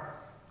submitted our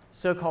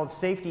so-called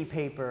safety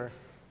paper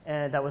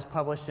that was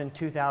published in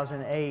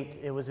 2008,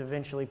 it was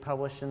eventually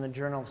published in the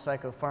Journal of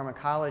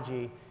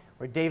Psychopharmacology,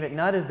 where David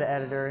Nutt is the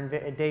editor,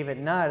 and David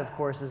Nutt, of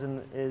course,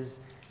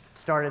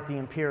 started the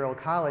Imperial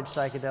College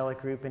Psychedelic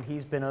Group, and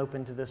he's been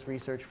open to this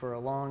research for a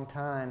long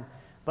time.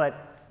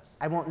 But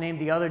I won't name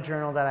the other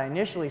journal that I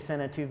initially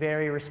sent it to,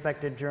 very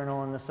respected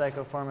journal in the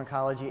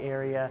psychopharmacology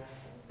area,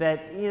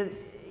 that, you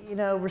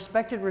know,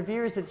 respected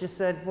reviewers that just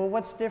said, well,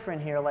 what's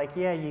different here? Like,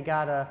 yeah, you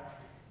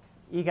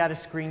gotta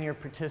screen your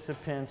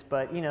participants,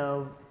 but, you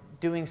know,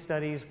 doing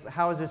studies,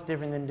 how is this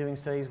different than doing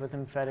studies with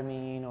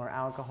amphetamine or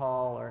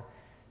alcohol or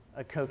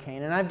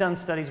cocaine? And I've done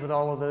studies with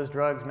all of those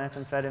drugs,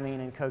 methamphetamine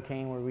and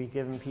cocaine, where we've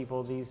given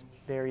people these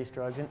various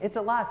drugs, and it's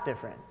a lot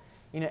different.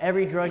 You know,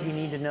 every drug you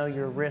need to know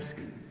your risk.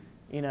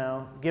 You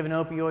know, give an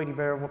opioid, you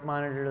better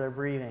monitor their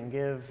breathing.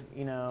 Give,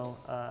 you know,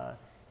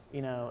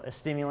 a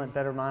stimulant,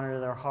 better monitor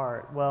their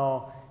heart.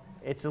 Well,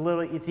 it's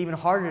even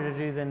harder to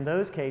do than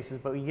those cases,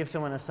 but you give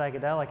someone a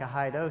psychedelic, a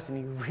high dose,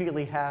 and you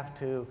really have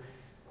to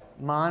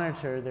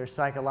monitor their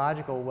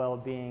psychological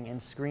well-being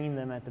and screen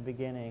them at the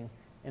beginning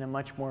in a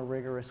much more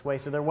rigorous way.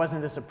 So there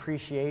wasn't this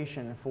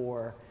appreciation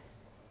for,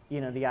 you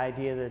know, the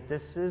idea that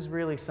this is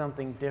really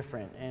something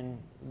different, and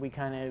we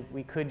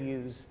could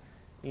use,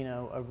 you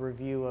know, a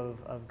review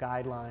of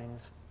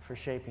guidelines for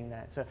shaping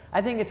that. So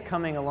I think it's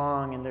coming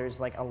along, and there's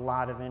like a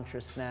lot of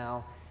interest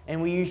now,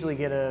 and we usually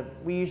get a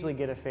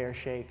fair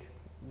shake.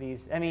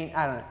 I mean,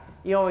 I don't know.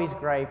 You always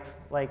gripe,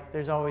 like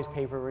there's always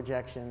paper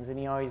rejections, and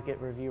you always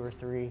get reviewer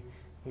 3.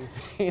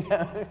 You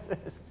know,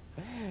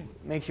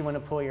 makes you want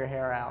to pull your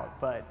hair out.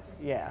 But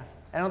yeah,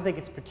 I don't think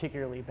it's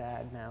particularly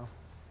bad now.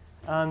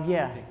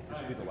 Yeah. I think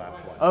this will be the last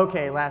one.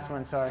 Okay, last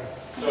one. Sorry.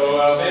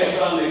 So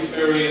based on the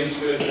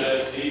experience with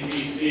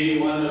DPT,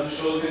 one of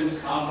Shulgin's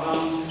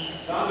compounds,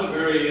 found it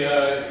very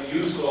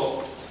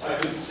useful. I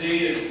could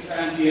see its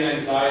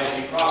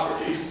anti-anxiety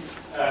properties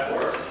at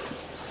work.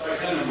 So I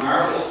kind of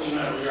marveled in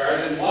that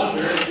regard and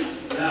wondered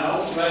now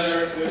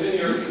whether within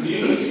your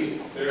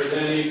community there's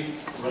any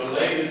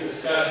related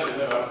discussion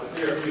about the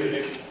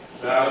therapeutic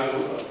value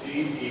of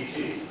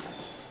DPT.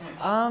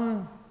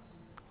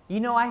 You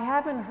know, I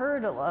haven't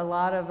heard a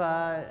lot of,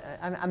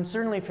 I'm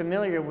certainly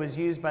familiar, it was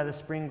used by the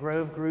Spring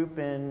Grove group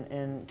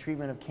in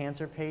treatment of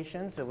cancer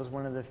patients. It was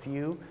one of the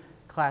few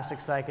classic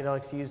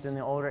psychedelics used in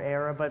the older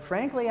era, but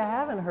frankly, I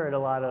haven't heard a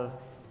lot of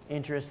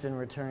interest in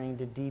returning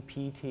to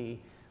DPT.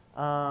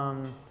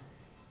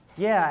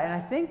 Yeah, and I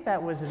think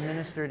that was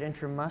administered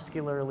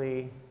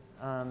intramuscularly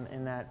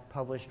in that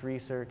published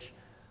research.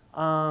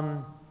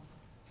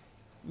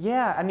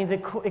 Yeah, I mean,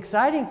 the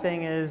exciting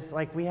thing is,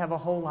 like, we have a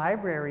whole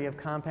library of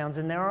compounds,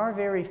 and there are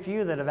very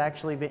few that have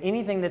actually been,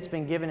 anything that's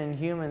been given in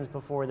humans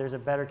before, there's a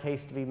better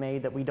case to be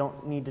made that we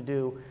don't need to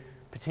do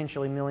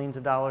potentially millions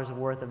of dollars of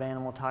worth of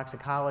animal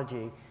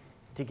toxicology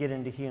to get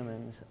into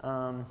humans.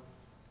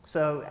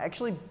 So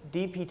actually,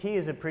 DPT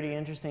is a pretty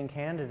interesting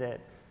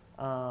candidate,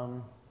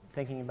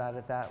 thinking about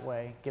it that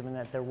way, given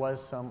that there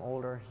was some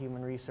older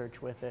human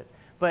research with it.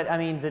 But I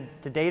mean,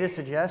 the data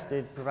suggests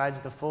it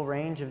provides the full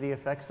range of the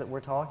effects that we're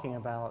talking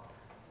about.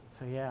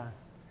 So yeah.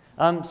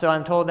 So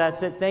I'm told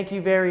that's it. Thank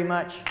you very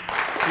much.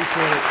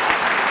 Appreciate it.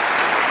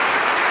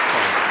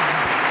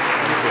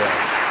 Thank you.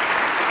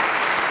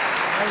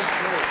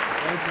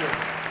 Thank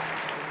you.